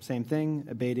 same thing,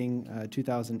 abating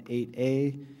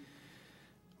 2008A.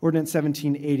 Ordinance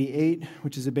 1788,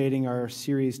 which is abating our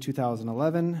Series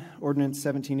 2011. Ordinance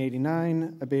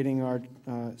 1789, abating our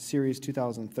Series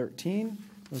 2013.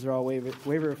 Those are all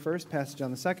waiver of first, passage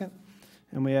on the second.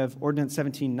 And we have Ordinance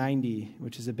 1790,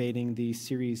 which is abating the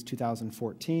Series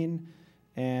 2014.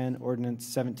 And Ordinance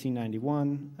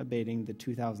 1791, abating the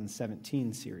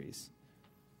 2017 series.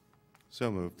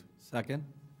 So moved. Second?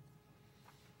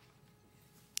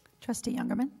 Trustee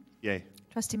Youngerman. Yay.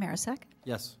 Trustee Marisak.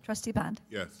 Yes. Trustee Bond.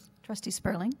 Yes. Trustee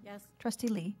Spurling. Yes. Trustee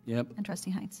Lee. Yep. And Trustee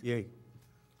Heinz. Yay.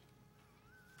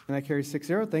 And that carries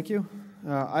 6-0. Thank you.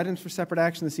 Items for separate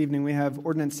action this evening. We have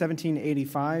Ordinance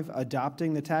 1785,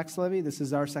 adopting the tax levy. This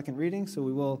is our second reading, so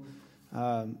we will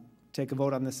take a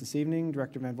vote on this evening.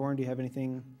 Director Van Voren, do you have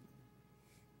anything?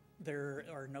 There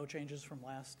are no changes from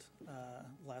last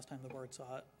time the board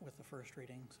saw it with the first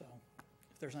reading, so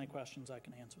if there's any questions, I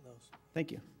can answer those.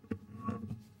 Thank you.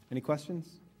 Any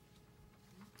questions?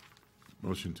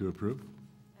 Motion to approve?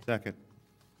 Second.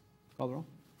 Call the roll.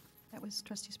 That was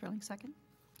Trustee Spurling, second?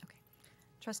 Okay.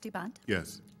 Trustee Bond.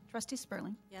 Yes. Trustee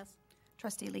Spurling. Yes.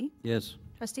 Trustee Lee. Yes.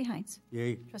 Trustee Heinz.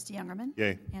 Yay. Trustee Youngerman.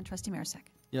 Yay. And Trustee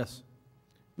Marisak. Yes.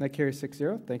 That carries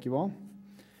 6-0. Thank you all.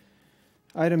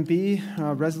 Item B,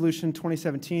 Resolution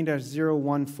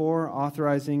 2017-014,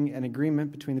 authorizing an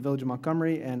agreement between the Village of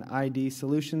Montgomery and ID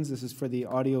Solutions. This is for the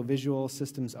audiovisual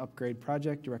systems upgrade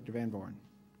project. Director Van Voren.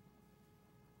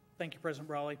 Thank you, President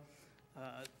Brawley.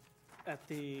 At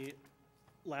the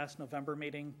last November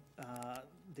meeting,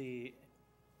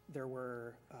 there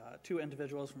were two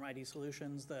individuals from ID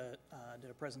Solutions that did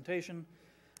a presentation.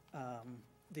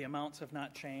 The amounts have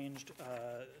not changed.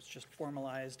 It's just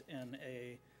formalized in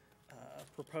a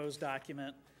proposed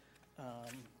document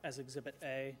as Exhibit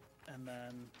A, and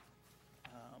then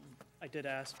I did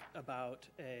ask about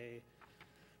a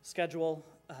schedule.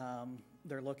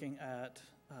 They're looking at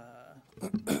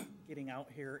getting out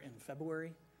here in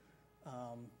February,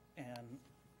 and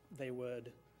they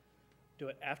would do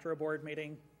it after a board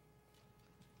meeting,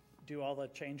 do all the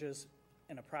changes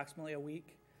in approximately a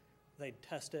week. They'd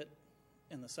test it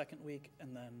in the second week,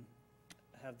 and then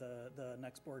have the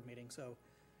next board meeting. So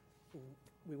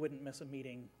we wouldn't miss a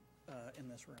meeting in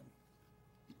this room.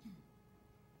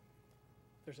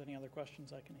 If there's any other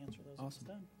questions, I can answer those at this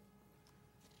time.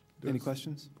 Any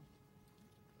questions?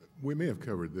 We may have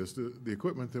covered this. The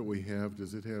equipment that we have,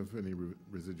 does it have any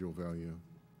residual value?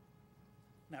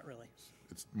 Not really.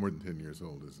 It's more than 10 years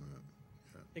old, isn't it?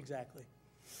 Yeah. Exactly.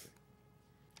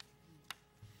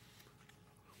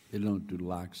 They don't do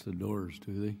locks to doors,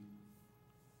 do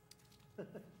they?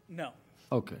 No.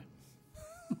 Okay.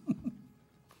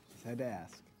 Just had to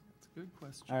ask. That's a good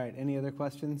question. All right, any other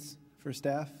questions for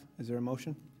staff? Is there a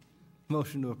motion?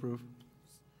 Motion to approve.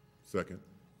 Second?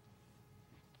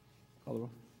 Call the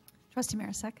roll. Trustee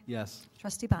Marisak. Yes.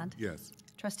 Trustee Bond. Yes.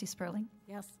 Trustee Spurling.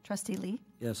 Yes. Trustee Lee.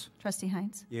 Yes. Trustee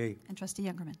Heinz. Yay. And Trustee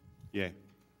Youngerman. Yay.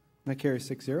 That carries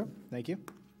 6-0. Thank you.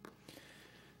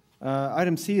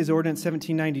 Item C is Ordinance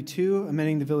 1792,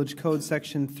 amending the Village Code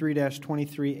Section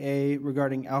 3-23A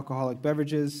regarding alcoholic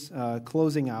beverages,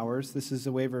 closing hours. This is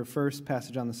a waiver of first,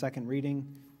 passage on the second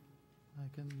reading.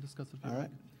 I can discuss it. All right.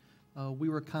 We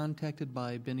were contacted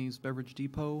by Benny's Beverage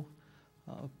Depot.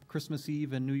 Christmas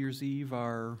Eve and New Year's Eve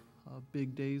are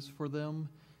big days for them,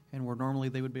 and where normally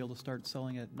they would be able to start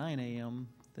selling at 9 a.m.,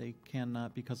 they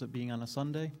cannot because of being on a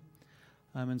Sunday.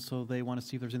 And so they want to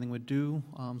see if there's anything we do.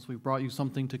 So we brought you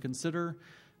something to consider.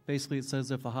 Basically, it says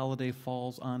if the holiday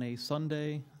falls on a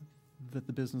Sunday, that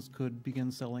the business could begin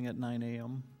selling at 9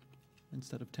 a.m.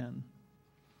 instead of 10.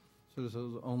 So this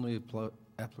is only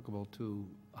applicable to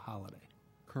a holiday?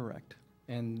 Correct.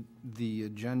 And the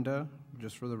agenda,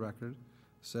 just for the record,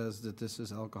 says that this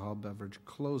is alcohol beverage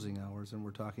closing hours, and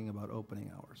we're talking about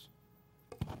opening hours.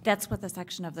 That's what the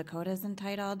section of the code is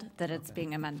entitled, that it's Okay.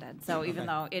 being amended. So even Okay.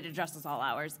 though it addresses all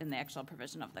hours in the actual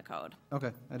provision of the code.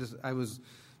 Okay, I was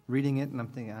reading it, and I'm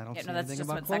thinking, I don't Yeah, see no, that's anything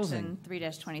just about what section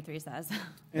closing. 3-23 says.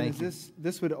 And Thank is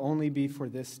this would only be for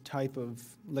this type of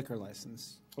liquor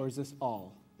license, or is this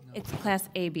all? It's Class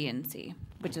A, B, and C,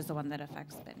 which is the one that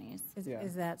affects Benny's. Yeah.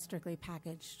 Is that strictly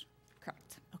packaged?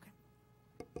 Correct.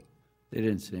 Okay. They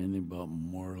didn't say anything about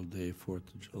Memorial Day,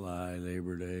 4th of July,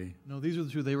 Labor Day. No, these are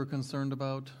the two they were concerned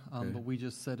about, Okay. but we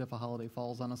just said if a holiday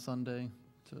falls on a Sunday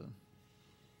to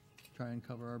try and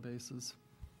cover our bases.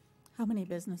 How many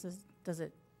businesses does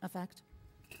it affect?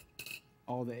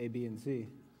 All the A, B, and C.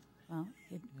 Well,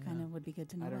 it kind of would be good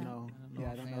to know I that. don't know. know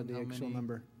Yeah, I don't know offhand the how actual many.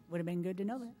 number. Would have been good to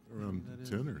know that. Around That is-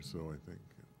 10 or so, I think.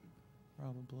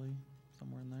 Probably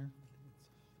somewhere in there.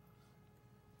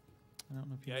 I don't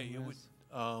know if you Yeah, know you what would, it is.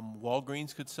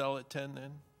 Walgreens could sell at 10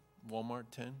 then? Walmart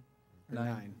 10? Or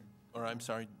 9. Or I'm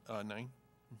sorry, 9?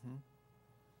 Mm-hmm.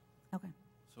 Okay.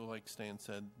 So like Stan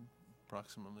said,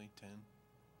 approximately 10.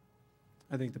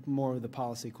 I think more of the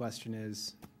policy question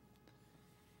is,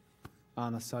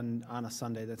 on a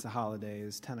Sunday that's a holiday,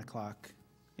 is 10 o'clock,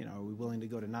 are we willing to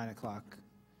go to 9 o'clock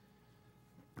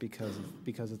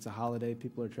because it's a holiday,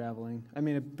 people are traveling? I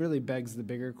mean, it really begs the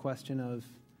bigger question of,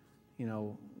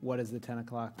 what is the 10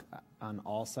 o'clock on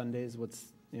all Sundays?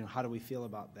 How do we feel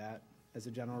about that as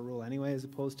a general rule anyway, as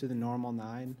opposed to the normal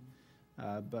 9?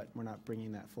 But we're not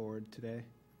bringing that forward today.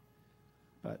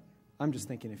 But I'm just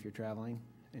thinking if you're traveling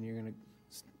and you're going to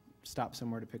stop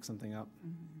somewhere to pick something up,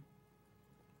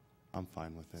 I'm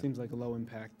fine with it. seems like a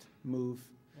low-impact move.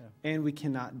 Yeah. And we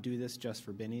cannot do this just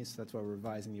for Binny's. That's why we're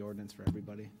revising the ordinance for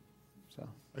everybody. So,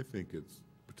 I think it's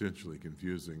potentially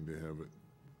confusing to have it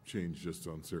change just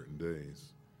on certain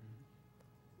days.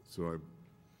 So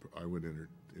I would,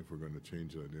 if we're going to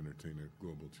change it, I'd entertain a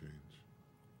global change.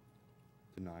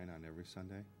 To 9 on every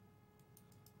Sunday?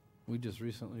 We just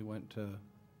recently went to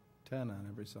 10 on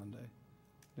every Sunday,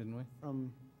 didn't we?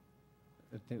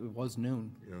 I think it was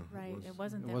noon. Yeah. Right, it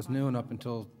wasn't It that was long. noon up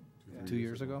until 2 2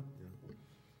 years ago.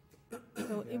 Yeah.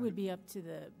 So it would be up to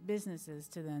the businesses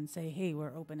to then say, hey,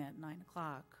 we're open at 9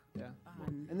 o'clock. yeah.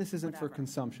 on And this isn't for whatever.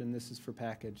 consumption. This is for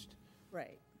packaged.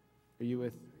 Right. Are you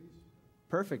with?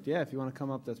 Perfect. Yeah, if you want to come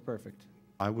up, that's perfect.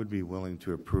 I would be willing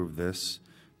to approve this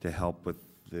to help with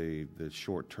the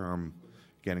short term,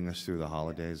 getting us through the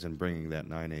holidays and bringing that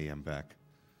 9 a.m. back.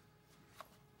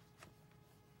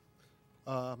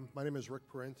 My name is Rick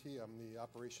Parenti. I'm the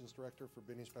Operations Director for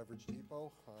Binny's Beverage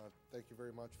Depot. Thank you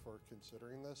very much for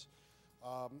considering this.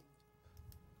 90%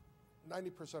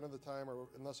 of the time, or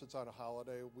unless it's on a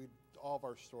holiday, all of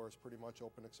our stores pretty much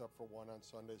open except for one on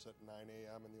Sundays at 9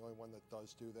 a.m. And the only one that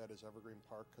does do that is Evergreen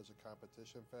Park because of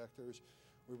competition factors.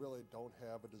 We really don't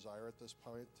have a desire at this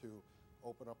point to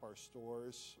open up our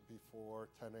stores before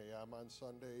 10 a.m. on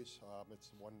Sundays.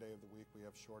 It's one day of the week we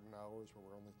have shortened hours where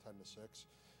we're only 10 to 6.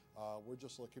 We're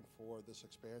just looking for this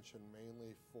expansion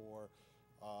mainly for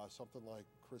something like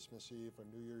Christmas Eve or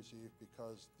New Year's Eve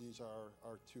because these are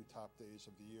our 2 top days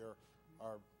of the year.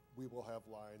 We will have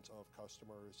lines of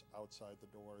customers outside the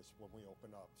doors when we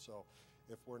open up. So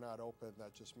if we're not open,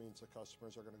 that just means the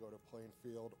customers are going to go to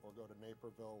Plainfield or go to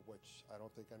Naperville, which I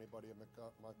don't think anybody in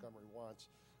Montgomery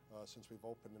wants. Since we've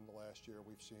opened in the last year,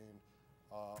 we've seen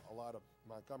a lot of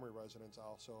Montgomery residents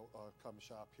also come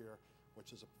shop here,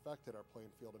 which has affected our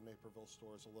Plainfield and Naperville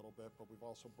stores a little bit, but we've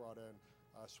also brought in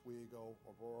Oswego,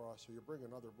 Aurora, so you're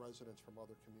bringing other residents from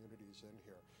other communities in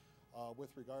here.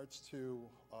 With regards to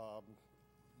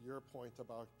your point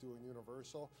about doing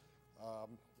Universal,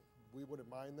 we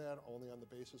wouldn't mind that only on the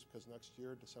basis because next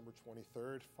year, December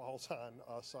 23rd, falls on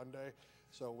Sunday,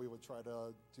 so we would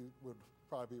would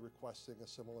probably be requesting a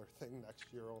similar thing next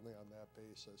year only on that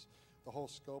basis. The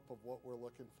whole scope of what we're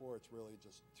looking for, it's really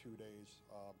just 2 days.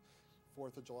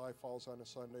 4th of July falls on a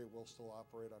Sunday, we'll still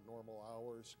operate on normal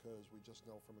hours because we just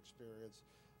know from experience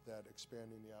that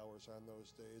expanding the hours on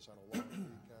those days on a long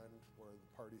weekend where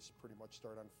the parties pretty much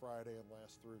start on Friday and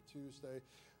last through Tuesday,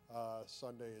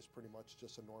 Sunday is pretty much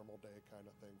just a normal day kind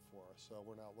of thing for us. So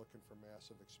we're not looking for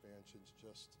massive expansions,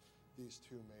 just these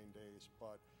 2 main days.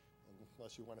 But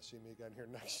unless you want to see me again here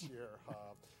next year,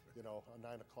 a 9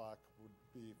 o'clock would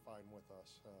be fine with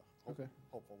us. Okay.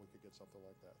 Hopeful we could get something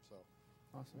like that. So.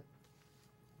 Awesome.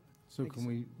 So can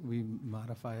we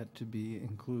modify it to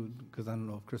include, because I don't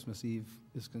know if Christmas Eve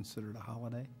is considered a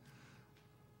holiday?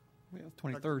 Well,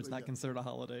 23rd is not considered a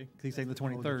holiday. Because he's saying the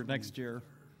 23rd next year.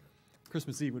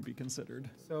 Christmas Eve would be considered.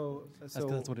 So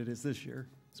That's what it is this year.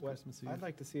 It's what Christmas Eve. I'd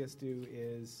like to see us do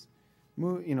is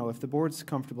move, if the board's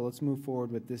comfortable, let's move forward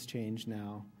with this change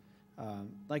now.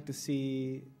 Like to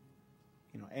see,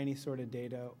 any sort of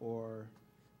data or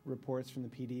reports from the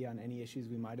PD on any issues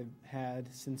we might have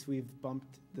had since we've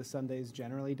bumped the Sundays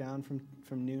generally down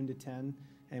from noon to 10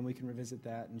 and we can revisit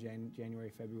that in January,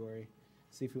 February,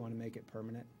 see if we want to make it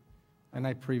permanent. And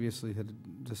I previously had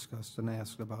discussed and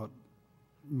asked about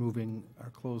moving our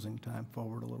closing time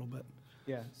forward a little bit.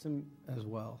 Yeah, some as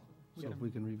well. So if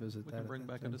we can revisit that. We can bring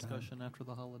back a same discussion time. after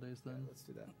the holidays then. Yeah, let's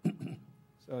do that.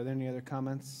 So are there any other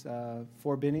comments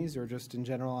for Binny's or just in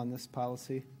general on this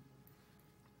policy?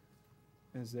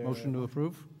 Is there Motion to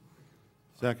approve?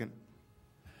 Second.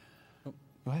 Go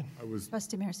ahead. I was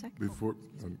Trustee Marisak? before.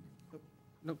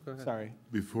 No, go ahead. Sorry.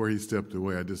 Before he stepped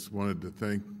away, I just wanted to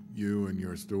thank you and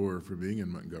your store for being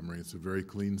in Montgomery. It's a very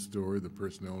clean store. The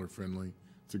personnel are friendly.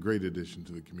 It's a great addition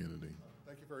to the community.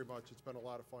 Thank you very much. It's been a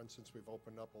lot of fun since we've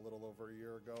opened up a little over a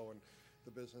year ago, and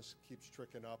the business keeps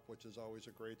tricking up, which is always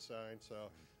a great sign. So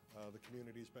the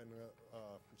community's been,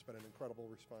 it's been an incredible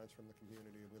response from the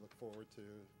community, and we look forward to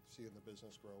seeing the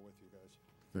business grow with you guys.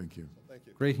 Thank you. So thank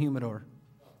you. Great humidor.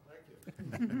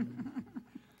 Thank you.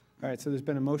 All right, so there's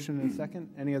been a motion and a second.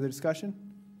 Any other discussion?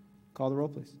 Call the roll,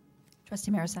 please.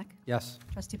 Trustee Marisak? Yes.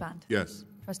 Trustee Bond? Yes.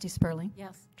 Trustee Spurling?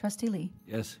 Yes. Trustee Lee?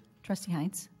 Yes. Trustee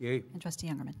Heinz? Yay. And Trustee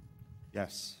Youngerman?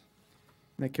 Yes.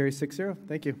 That carries 6-0.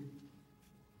 Thank you.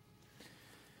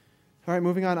 All right,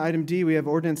 moving on. Item D, we have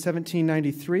Ordinance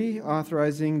 1793,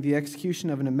 authorizing the execution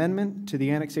of an amendment to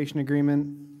the annexation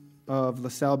agreement of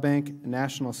LaSalle Bank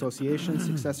National Association,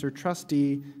 successor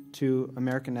trustee to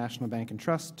American National Bank and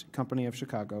Trust, Company of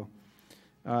Chicago.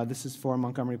 This is for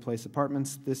Montgomery Place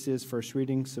Apartments. This is first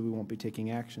reading, so we won't be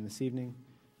taking action this evening.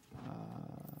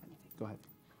 Go ahead.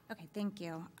 Okay, thank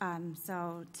you.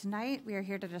 So tonight we are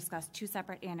here to discuss two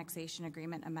separate annexation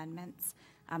agreement amendments,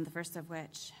 the first of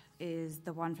which is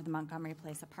the one for the Montgomery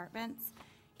Place Apartments.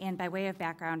 And by way of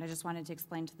background, I just wanted to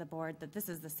explain to the board that this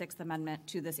is the sixth amendment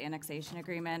to this annexation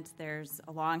agreement. There's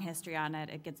a long history on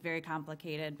it. It gets very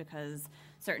complicated because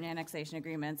certain annexation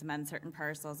agreements amend certain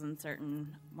parcels and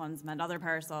certain ones amend other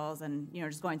parcels, and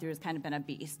just going through has kind of been a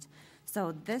beast.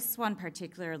 So this one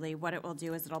particularly, what it will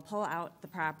do is it'll pull out the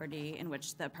property in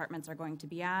which the apartments are going to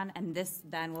be on, and this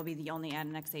then will be the only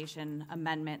annexation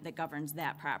amendment that governs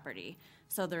that property.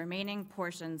 So the remaining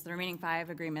portions, the remaining 5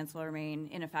 agreements will remain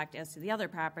in effect as to the other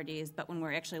properties, but when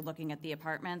we're actually looking at the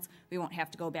apartments, we won't have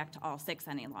to go back to all 6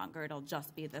 any longer. It'll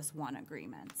just be this one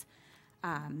agreement.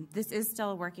 This is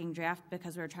still a working draft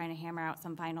because we're trying to hammer out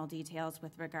some final details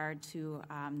with regard to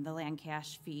the land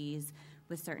cash fees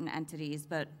with certain entities,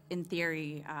 but in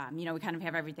theory, we kind of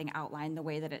have everything outlined the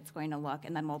way that it's going to look,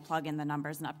 and then we'll plug in the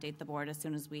numbers and update the board as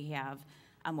soon as we have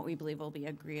what we believe will be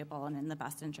agreeable and in the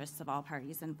best interests of all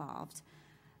parties involved.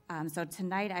 So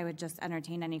tonight I would just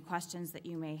entertain any questions that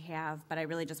you may have, but I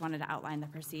really just wanted to outline the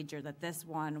procedure that this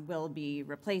one will be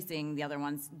replacing the other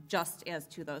ones just as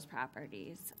to those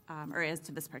properties, or as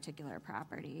to this particular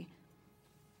property.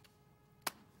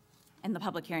 And the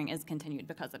public hearing is continued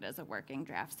because it is a working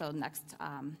draft. So next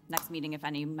meeting, if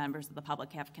any members of the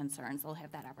public have concerns, they'll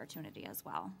have that opportunity as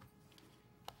well.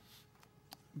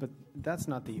 But that's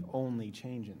not the only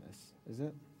change in this, is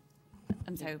it?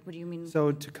 I'm sorry, what do you mean?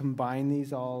 So to combine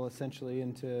these all essentially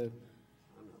into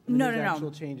No. there's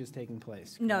actual changes taking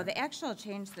place? No, the actual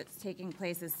change that's taking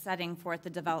place is setting forth the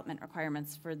development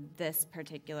requirements for this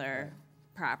particular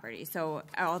property. So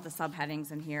all the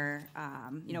subheadings in here,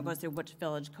 goes through which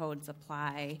village codes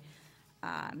apply,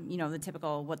 the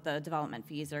typical, what the development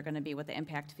fees are going to be, what the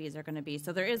impact fees are going to be.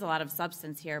 So there is a lot of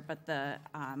substance here, but the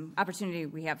opportunity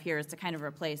we have here is to kind of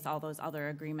replace all those other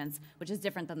agreements, which is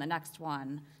different than the next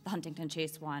one. The Huntington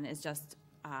Chase one is just,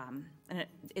 the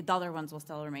other ones will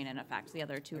still remain in effect, the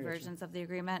other 2 versions of the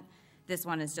agreement. This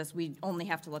one is just, we only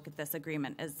have to look at this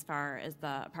agreement as far as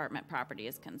the apartment property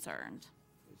is concerned.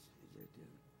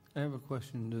 I have a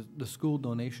question. The school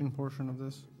donation portion of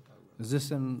this, is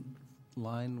this in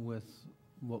line with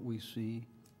what we see?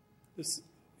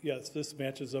 Yes, this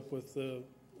matches up with the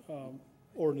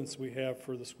ordinance we have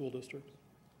for the school district.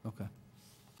 Okay.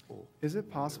 Is it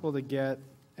possible to get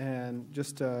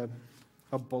just a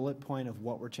bullet point of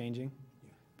what we're changing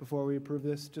before we approve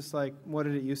this? Just like, what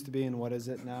did it used to be and what is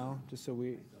it now? Just so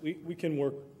we can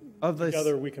work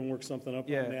together, we can work something up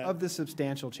on that. Of the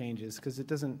substantial changes, because it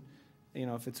doesn't,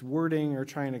 if it's wording or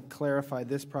trying to clarify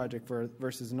this project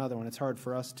versus another one, it's hard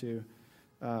for us to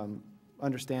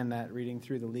understand that reading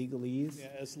through the legalese. Yeah,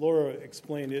 as Laura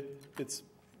explained, it's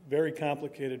very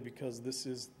complicated because this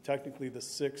is technically the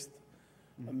 6th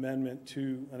amendment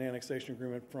to an annexation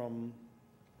agreement from,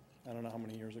 I don't know how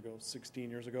many years ago,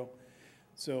 16 years ago.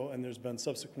 So, and there's been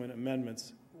subsequent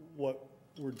amendments. What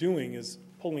we're doing is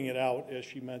pulling it out, as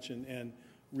she mentioned, and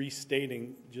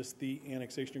restating just the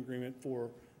annexation agreement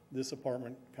for this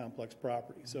apartment complex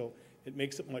property. So it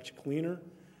makes it much cleaner.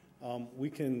 We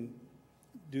can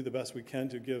do the best we can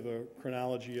to give a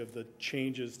chronology of the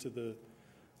changes to the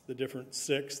different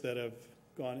 6 that have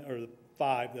gone, or the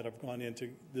 5 that have gone into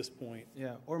this point.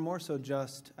 Yeah, or more so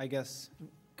just, I guess,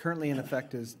 currently in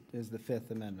effect is the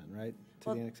Fifth Amendment, right? To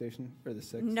Well, the annexation, or the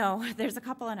Sixth? No, there's a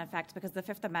couple in effect because the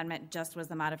Fifth Amendment just was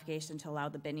the modification to allow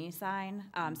the Binney sign.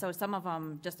 So some of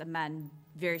them just amend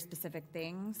very specific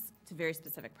things to very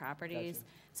specific properties. Gotcha.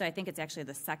 So I think it's actually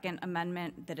the Second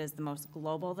Amendment that is the most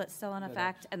global that's still in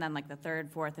effect. And then like the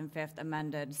Third, Fourth, and Fifth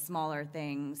amended smaller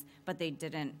things, but they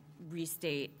didn't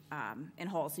restate in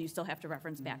whole. So you still have to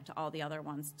reference back to all the other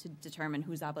ones to determine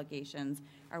whose obligations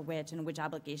are which and which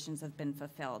obligations have been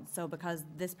fulfilled. So because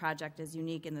this project is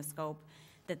unique in the scope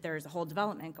that there's a whole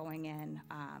development going in,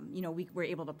 we were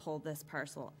able to pull this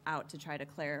parcel out to try to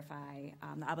clarify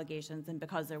the obligations. And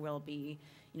because there will be,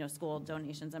 school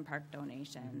donations and park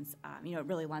donations, it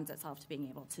really lends itself to being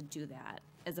able to do that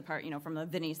as a part, from the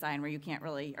Vinnie sign where you can't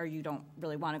really, or you don't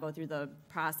really want to go through the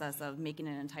process of making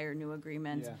an entire new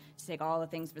agreement to take all the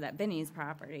things for that Vinnie's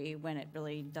property when it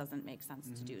really doesn't make sense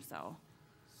to do so.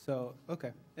 So,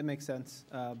 okay, it makes sense.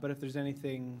 But if there's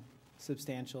anything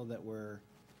substantial that we're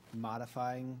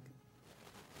modifying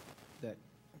that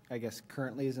I guess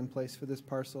currently is in place for this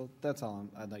parcel, that's all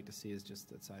I'd like to see is just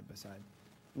that side by side,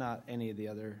 not any of the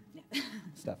other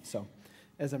stuff. So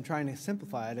as I'm trying to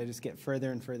simplify it, I just get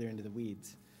further and further into the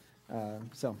weeds.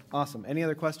 So awesome. Any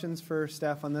other questions for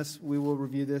staff on this? We will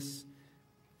review this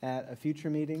at a future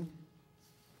meeting,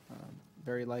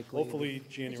 very likely. Hopefully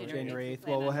January 8th.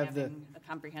 Well, we'll have a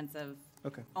comprehensive,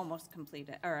 okay, almost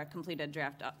completed, or a completed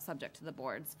draft subject to the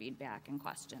board's feedback and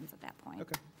questions at that point.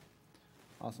 Okay.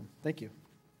 Awesome. Thank you.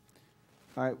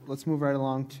 All right, let's move right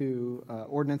along to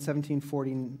Ordinance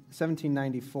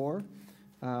 1794,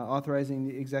 authorizing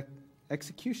the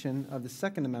execution of the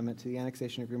Second Amendment to the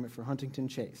Annexation Agreement for Huntington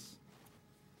Chase.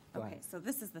 Okay, so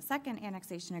this is the second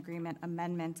annexation agreement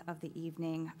amendment of the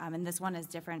evening, and this one is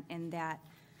different in that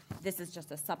this is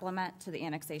just a supplement to the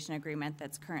annexation agreement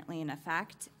that's currently in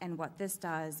effect, and what this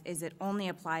does is it only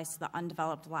applies to the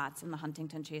undeveloped lots in the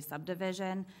Huntington Chase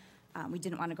subdivision. We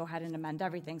didn't want to go ahead and amend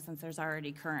everything since there's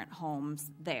already current homes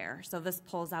there. So this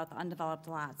pulls out the undeveloped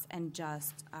lots and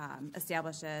just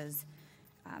establishes,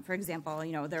 for example,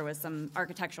 there was some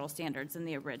architectural standards in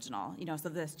the original, so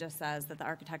this just says that the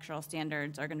architectural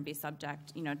standards are going to be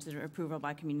subject, to approval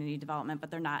by community development, but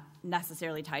they're not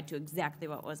necessarily tied to exactly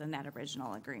what was in that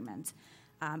original agreement.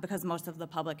 Because most of the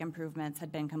public improvements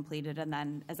had been completed, and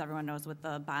then, as everyone knows, with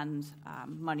the bond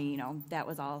money, that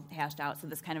was all hashed out. So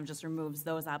this kind of just removes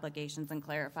those obligations and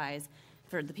clarifies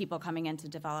for the people coming in to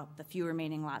develop the few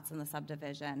remaining lots in the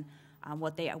subdivision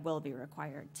what they will be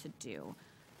required to do.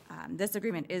 This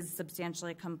agreement is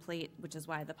substantially complete, which is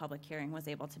why the public hearing was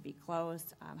able to be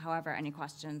closed. However, any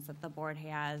questions that the board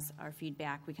has or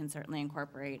feedback, we can certainly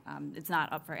incorporate. It's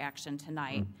not up for action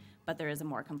tonight, but there is a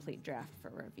more complete draft for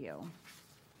review.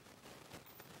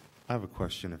 I have a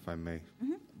question, if I may.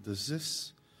 Mm-hmm. Does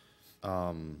this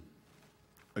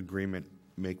agreement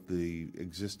make the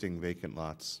existing vacant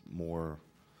lots more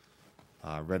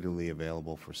readily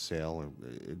available for sale? Or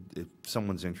if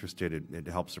someone's interested, it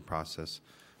helps the process,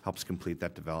 helps complete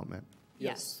that development?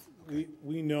 Yes.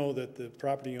 We know that the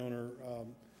property owner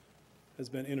has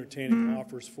been entertaining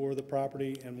offers for the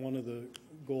property, and one of the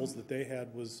goals that they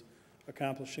had was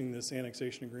accomplishing this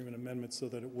annexation agreement amendment so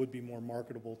that it would be more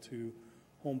marketable to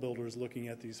home builders looking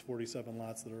at these 47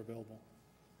 lots that are available.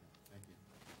 Thank you.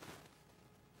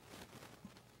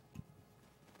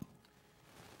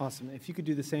 Awesome. If you could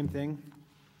do the same thing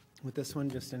with this one,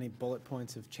 just any bullet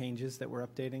points of changes that we're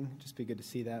updating, just be good to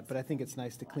see that. But I think it's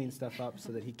nice to clean stuff up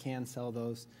so that he can sell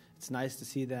those. It's nice to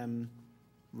see them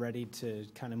ready to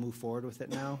kind of move forward with it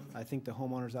now. I think the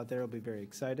homeowners out there will be very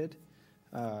excited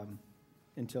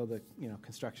until the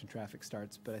construction traffic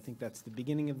starts. But I think that's the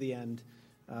beginning of the end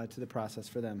to the process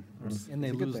for them. And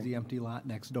they lose the empty lot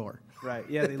next door. Right,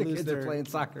 yeah, they the lose kids their... are playing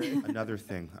soccer. Another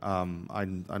thing,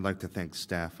 I'd like to thank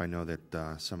staff. I know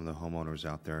that some of the homeowners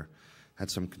out there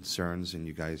had some concerns, and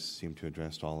you guys seem to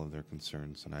address all of their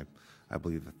concerns, and I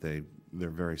believe that they're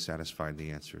very satisfied with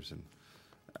the answers, and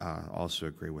also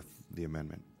agree with the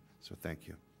amendment. So thank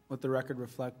you. Let the record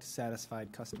reflect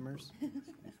satisfied customers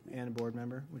and a board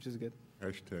member, which is good.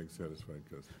 Hashtag satisfied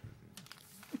customer.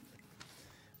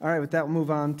 All right, with that, we'll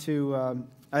move on to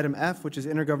item F, which is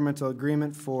intergovernmental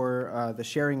agreement for the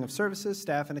sharing of services,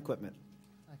 staff, and equipment.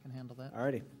 I can handle that. All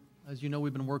righty. As you know,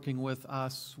 we've been working with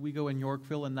Oswego in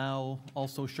Yorkville and now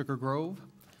also Sugar Grove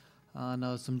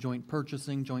on some joint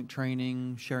purchasing, joint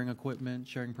training, sharing equipment,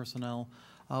 sharing personnel.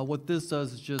 What this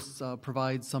does is just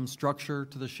provide some structure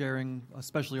to the sharing,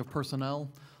 especially of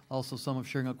personnel, also some of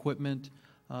sharing equipment.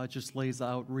 It just lays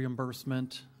out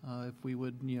reimbursement if we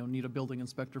would, need a building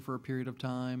inspector for a period of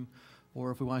time, or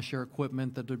if we want to share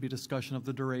equipment, that there'd be discussion of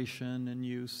the duration and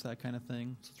use, that kind of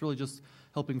thing. So it's really just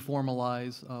helping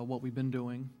formalize what we've been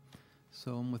doing.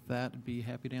 So with that, I'd be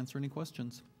happy to answer any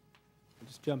questions. I'll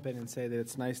just jump in and say that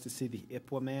it's nice to see the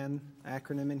IPWAMAN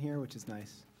acronym in here, which is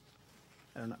nice.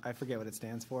 I don't know, I forget what it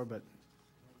stands for, but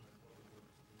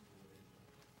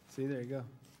see, there you go.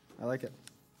 I like it.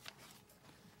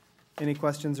 Any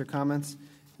questions or comments?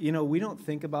 We don't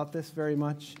think about this very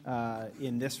much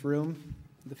in this room,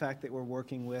 the fact that we're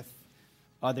working with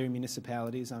other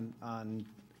municipalities on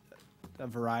a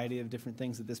variety of different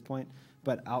things at this point,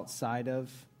 but outside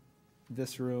of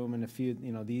this room and a few,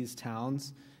 these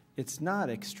towns, it's not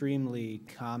extremely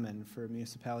common for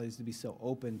municipalities to be so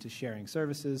open to sharing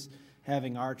services,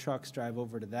 having our trucks drive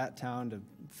over to that town to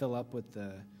fill up with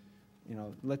the,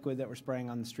 liquid that we're spraying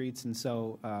on the streets. And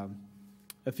so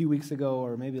a few weeks ago,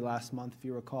 or maybe last month, if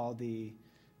you recall, the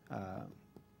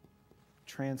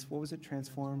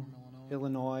Transform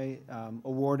Illinois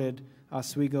awarded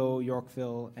Oswego,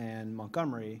 Yorkville, and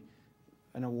Montgomery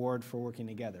an award for working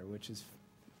together, which is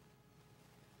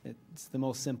it's the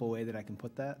most simple way that I can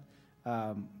put that,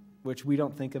 which we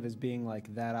don't think of as being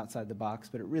like that outside the box,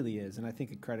 but it really is. And I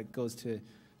think a credit goes to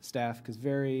staff, because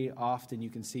very often you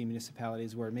can see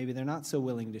municipalities where maybe they're not so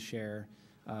willing to share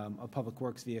a public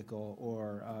works vehicle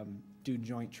or do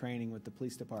joint training with the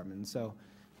police department. And so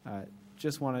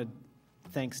just want to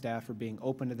thank staff for being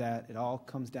open to that. It all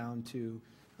comes down to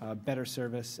better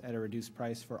service at a reduced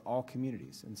price for all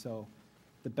communities. And so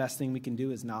the best thing we can do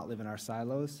is not live in our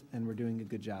silos, and we're doing a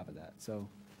good job of that. So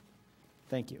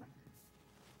thank you.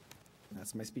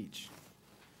 That's my speech.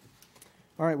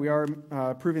 All right, we are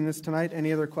approving this tonight.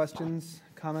 Any other questions,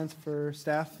 comments for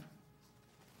staff?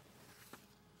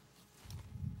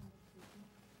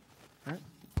 All right.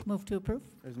 Move to approve.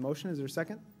 There's a motion. Is there a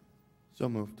second? So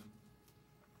moved.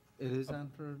 It is on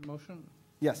for motion?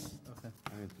 Yes. Okay.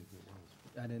 I didn't think it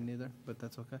was. I didn't either, but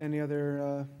that's okay. Any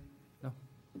other? No.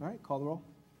 All right, call the roll.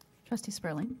 Trustee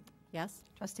Sperling. Yes.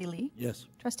 Trustee Lee. Yes.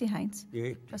 Trustee Heinz.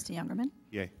 Yay. Trustee Youngerman.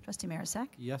 Yay. Trustee Marisak.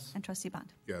 Yes. And Trustee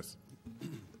Bond. Yes.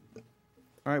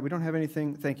 All right, we don't have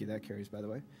anything. Thank you. That carries, by the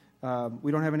way.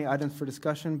 We don't have any items for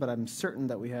discussion, but I'm certain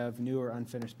that we have new or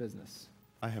unfinished business.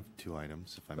 I have 2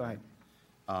 items, if I Go may.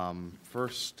 ahead.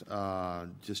 First,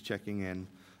 just checking in,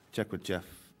 checked with Jeff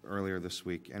earlier this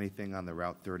week. Anything on the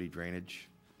Route 30 drainage?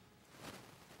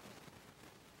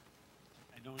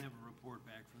 I don't have a report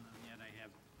back from them yet. I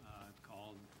have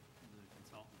called the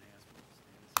consultant to ask what the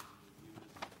status of the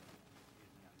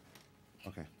review is.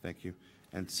 Okay, thank you.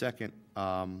 And second,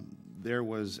 there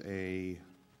was a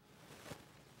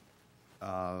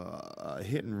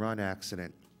hit-and-run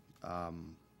accident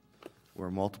where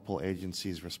multiple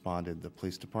agencies responded, the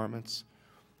police departments,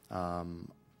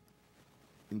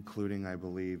 including, I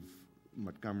believe,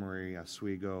 Montgomery,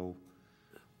 Oswego,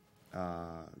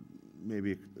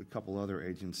 maybe a couple other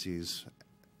agencies,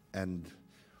 and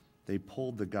they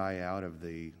pulled the guy out of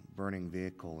the burning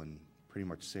vehicle and pretty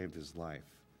much saved his life.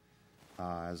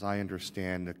 As I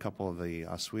understand, a couple of the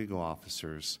Oswego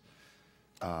officers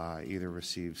either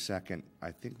received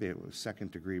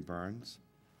second-degree burns.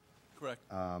 Correct.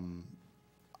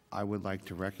 I would like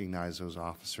to recognize those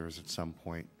officers at some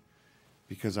point,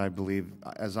 because I believe,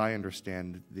 as I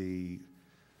understand, the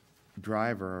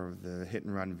driver of the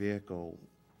hit-and-run vehicle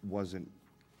wasn't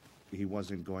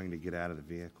going to get out of the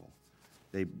vehicle.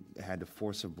 They had to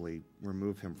forcibly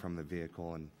remove him from the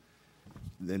vehicle, and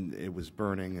then it was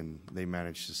burning, and they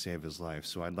managed to save his life.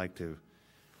 So I'd like to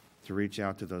reach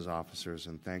out to those officers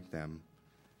and thank them,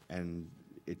 and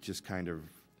it just kind of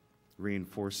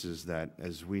reinforces that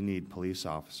as we need police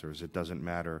officers, it doesn't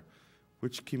matter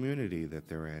which community that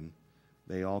they're in,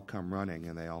 they all come running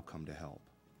and they all come to help.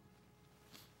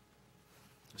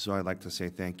 So I'd like to say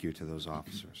thank you to those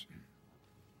officers.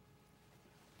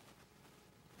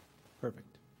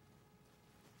 Perfect.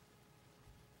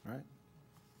 All right.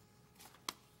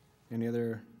 Any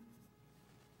other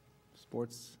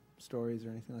sports stories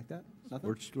or anything like that? Nothing?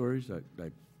 Sports stories. I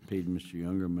paid Mr.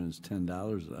 Youngerman's $10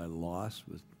 that I lost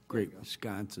with Great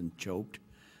Wisconsin choked.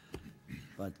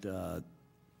 But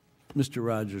Mr.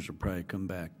 Rogers will probably come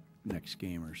back next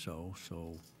game or so.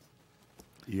 So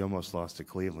You almost lost to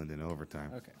Cleveland in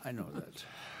overtime. Okay. I know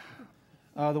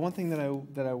that. The one thing that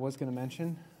I was going to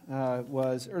mention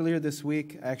was earlier this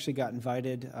week, I actually got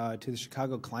invited to the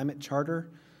Chicago Climate Charter,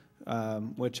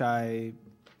 which I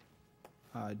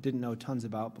didn't know tons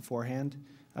about beforehand,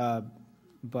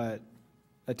 but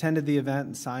attended the event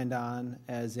and signed on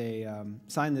as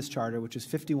signed this charter, which is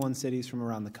 51 cities from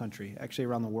around the country, actually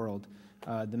around the world,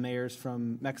 the mayors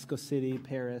from Mexico City,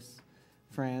 Paris,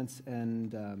 France,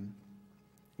 and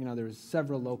there was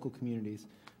several local communities,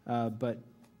 but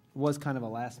was kind of a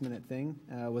last-minute thing.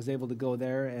 Was able to go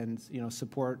there and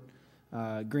support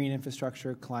green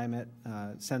infrastructure, climate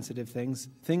sensitive things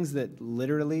that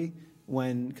literally,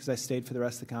 because I stayed for the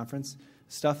rest of the conference,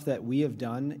 stuff that we have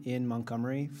done in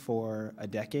Montgomery for a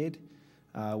decade.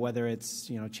 Whether it's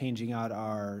changing out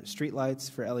our street lights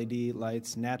for LED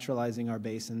lights, naturalizing our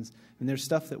basins, and there's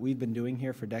stuff that we've been doing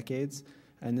here for decades,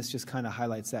 and this just kind of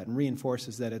highlights that and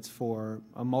reinforces that it's for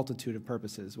a multitude of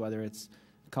purposes, whether it's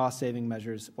cost-saving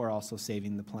measures or also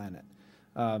saving the planet.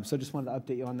 So just wanted to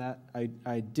update you on that.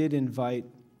 I did invite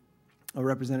a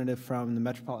representative from the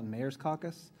Metropolitan Mayor's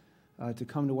Caucus to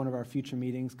come to one of our future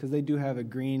meetings, because they do have a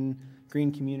Green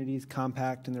Communities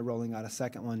Compact, and they're rolling out a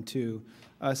second one too,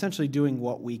 essentially doing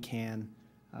what we can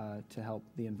to help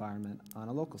the environment on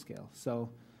a local scale. So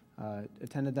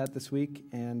attended that this week,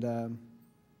 and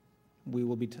we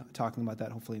will be talking about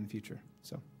that hopefully in the future.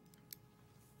 So,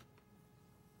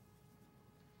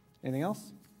 anything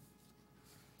else?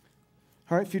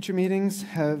 All right, future meetings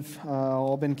have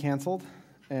all been canceled,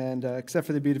 and except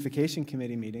for the Beautification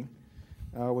Committee meeting,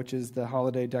 which is the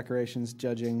holiday decorations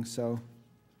judging. So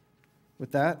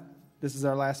with that, this is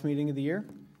our last meeting of the year.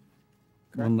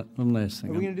 One last thing.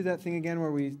 Are we going to do that thing again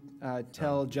where we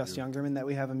tell Just Youngerman that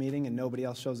we have a meeting and nobody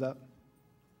else shows up?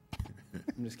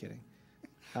 I'm just kidding.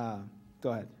 Go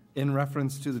ahead. In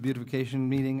reference to the beautification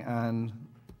meeting on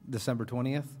December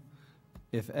 20th,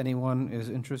 if anyone is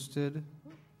interested,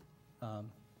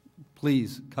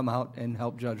 please come out and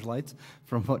help judge lights.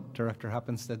 From what Director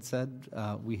Hoppenstead said,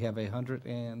 we have 100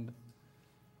 and...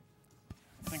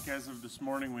 I think as of this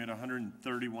morning, we had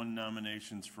 131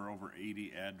 nominations for over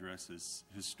 80 addresses.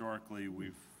 Historically,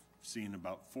 we've seen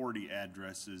about 40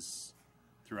 addresses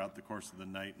throughout the course of the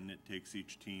night, and it takes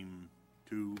each team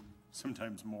 2,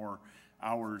 sometimes more,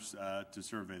 hours to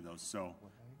survey those. So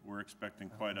we're expecting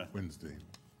quite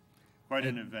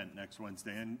an event next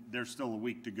Wednesday, and there's still a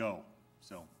week to go.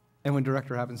 So. And when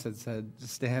Director Hoppenstead said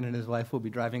Stan and his wife will be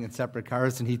driving in separate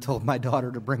cars, and he told my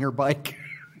daughter to bring her bike.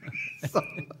 So,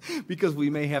 because we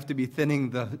may have to be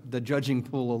thinning the judging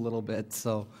pool a little bit.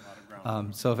 So,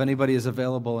 so if anybody is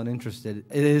available and interested,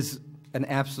 it is an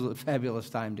absolute fabulous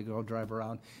time to go drive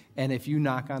around. And if you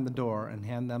knock on the door and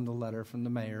hand them the letter from the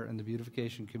mayor and the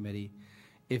beautification committee,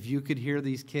 if you could hear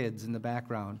these kids in the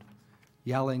background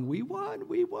yelling, "We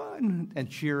won," and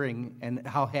cheering, and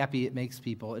how happy it makes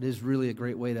people, it is really a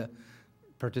great way to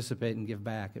participate and give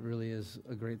back. It really is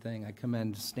a great thing. I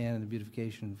commend Stan and the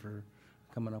beautification for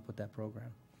coming up with that program.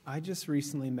 I just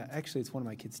recently met, actually it's one of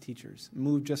my kids' teachers,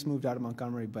 just moved out of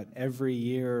Montgomery, but every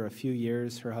year, a few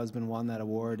years, her husband won that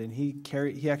award, and he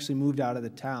actually moved out of the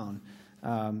town,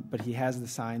 but he has the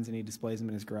signs and he displays them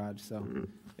in his garage, so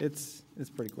it's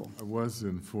pretty cool. I was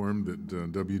informed that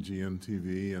WGN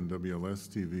TV and WLS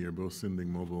TV are both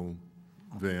sending mobile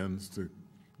vans to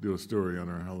do a story on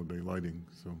our holiday lighting,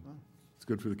 so it's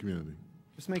good for the community.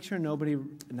 Just make sure nobody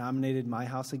nominated my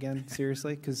house again,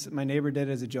 seriously, because my neighbor did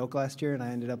it as a joke last year, and I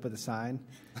ended up with a sign.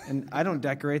 And I don't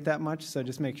decorate that much, so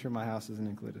just make sure my house isn't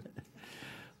included.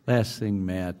 Last thing,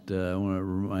 Matt, I want to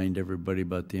remind everybody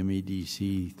about the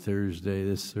MEDC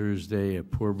this Thursday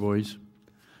at Poor Boys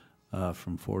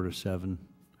from 4 to 7.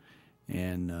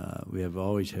 And we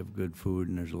always have good food,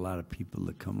 and there's a lot of people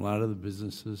that come, a lot of the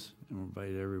businesses, and we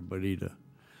invite everybody to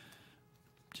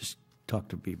just talk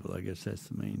to people. I guess that's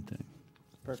the main thing.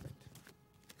 Perfect.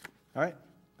 All right.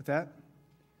 With that,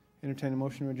 entertain a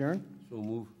motion to adjourn. So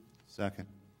move. Second.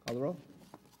 Call the roll.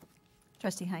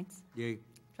 Trustee Heinz. Yay.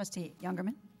 Trustee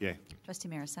Youngerman. Yay. Trustee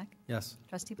Marisak. Yes.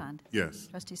 Trustee Bond. Yes.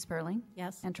 Trustee Sperling.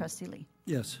 Yes. And Trustee Lee.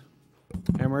 Yes.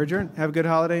 And we're adjourned. Have a good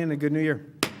holiday and a good new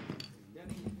year.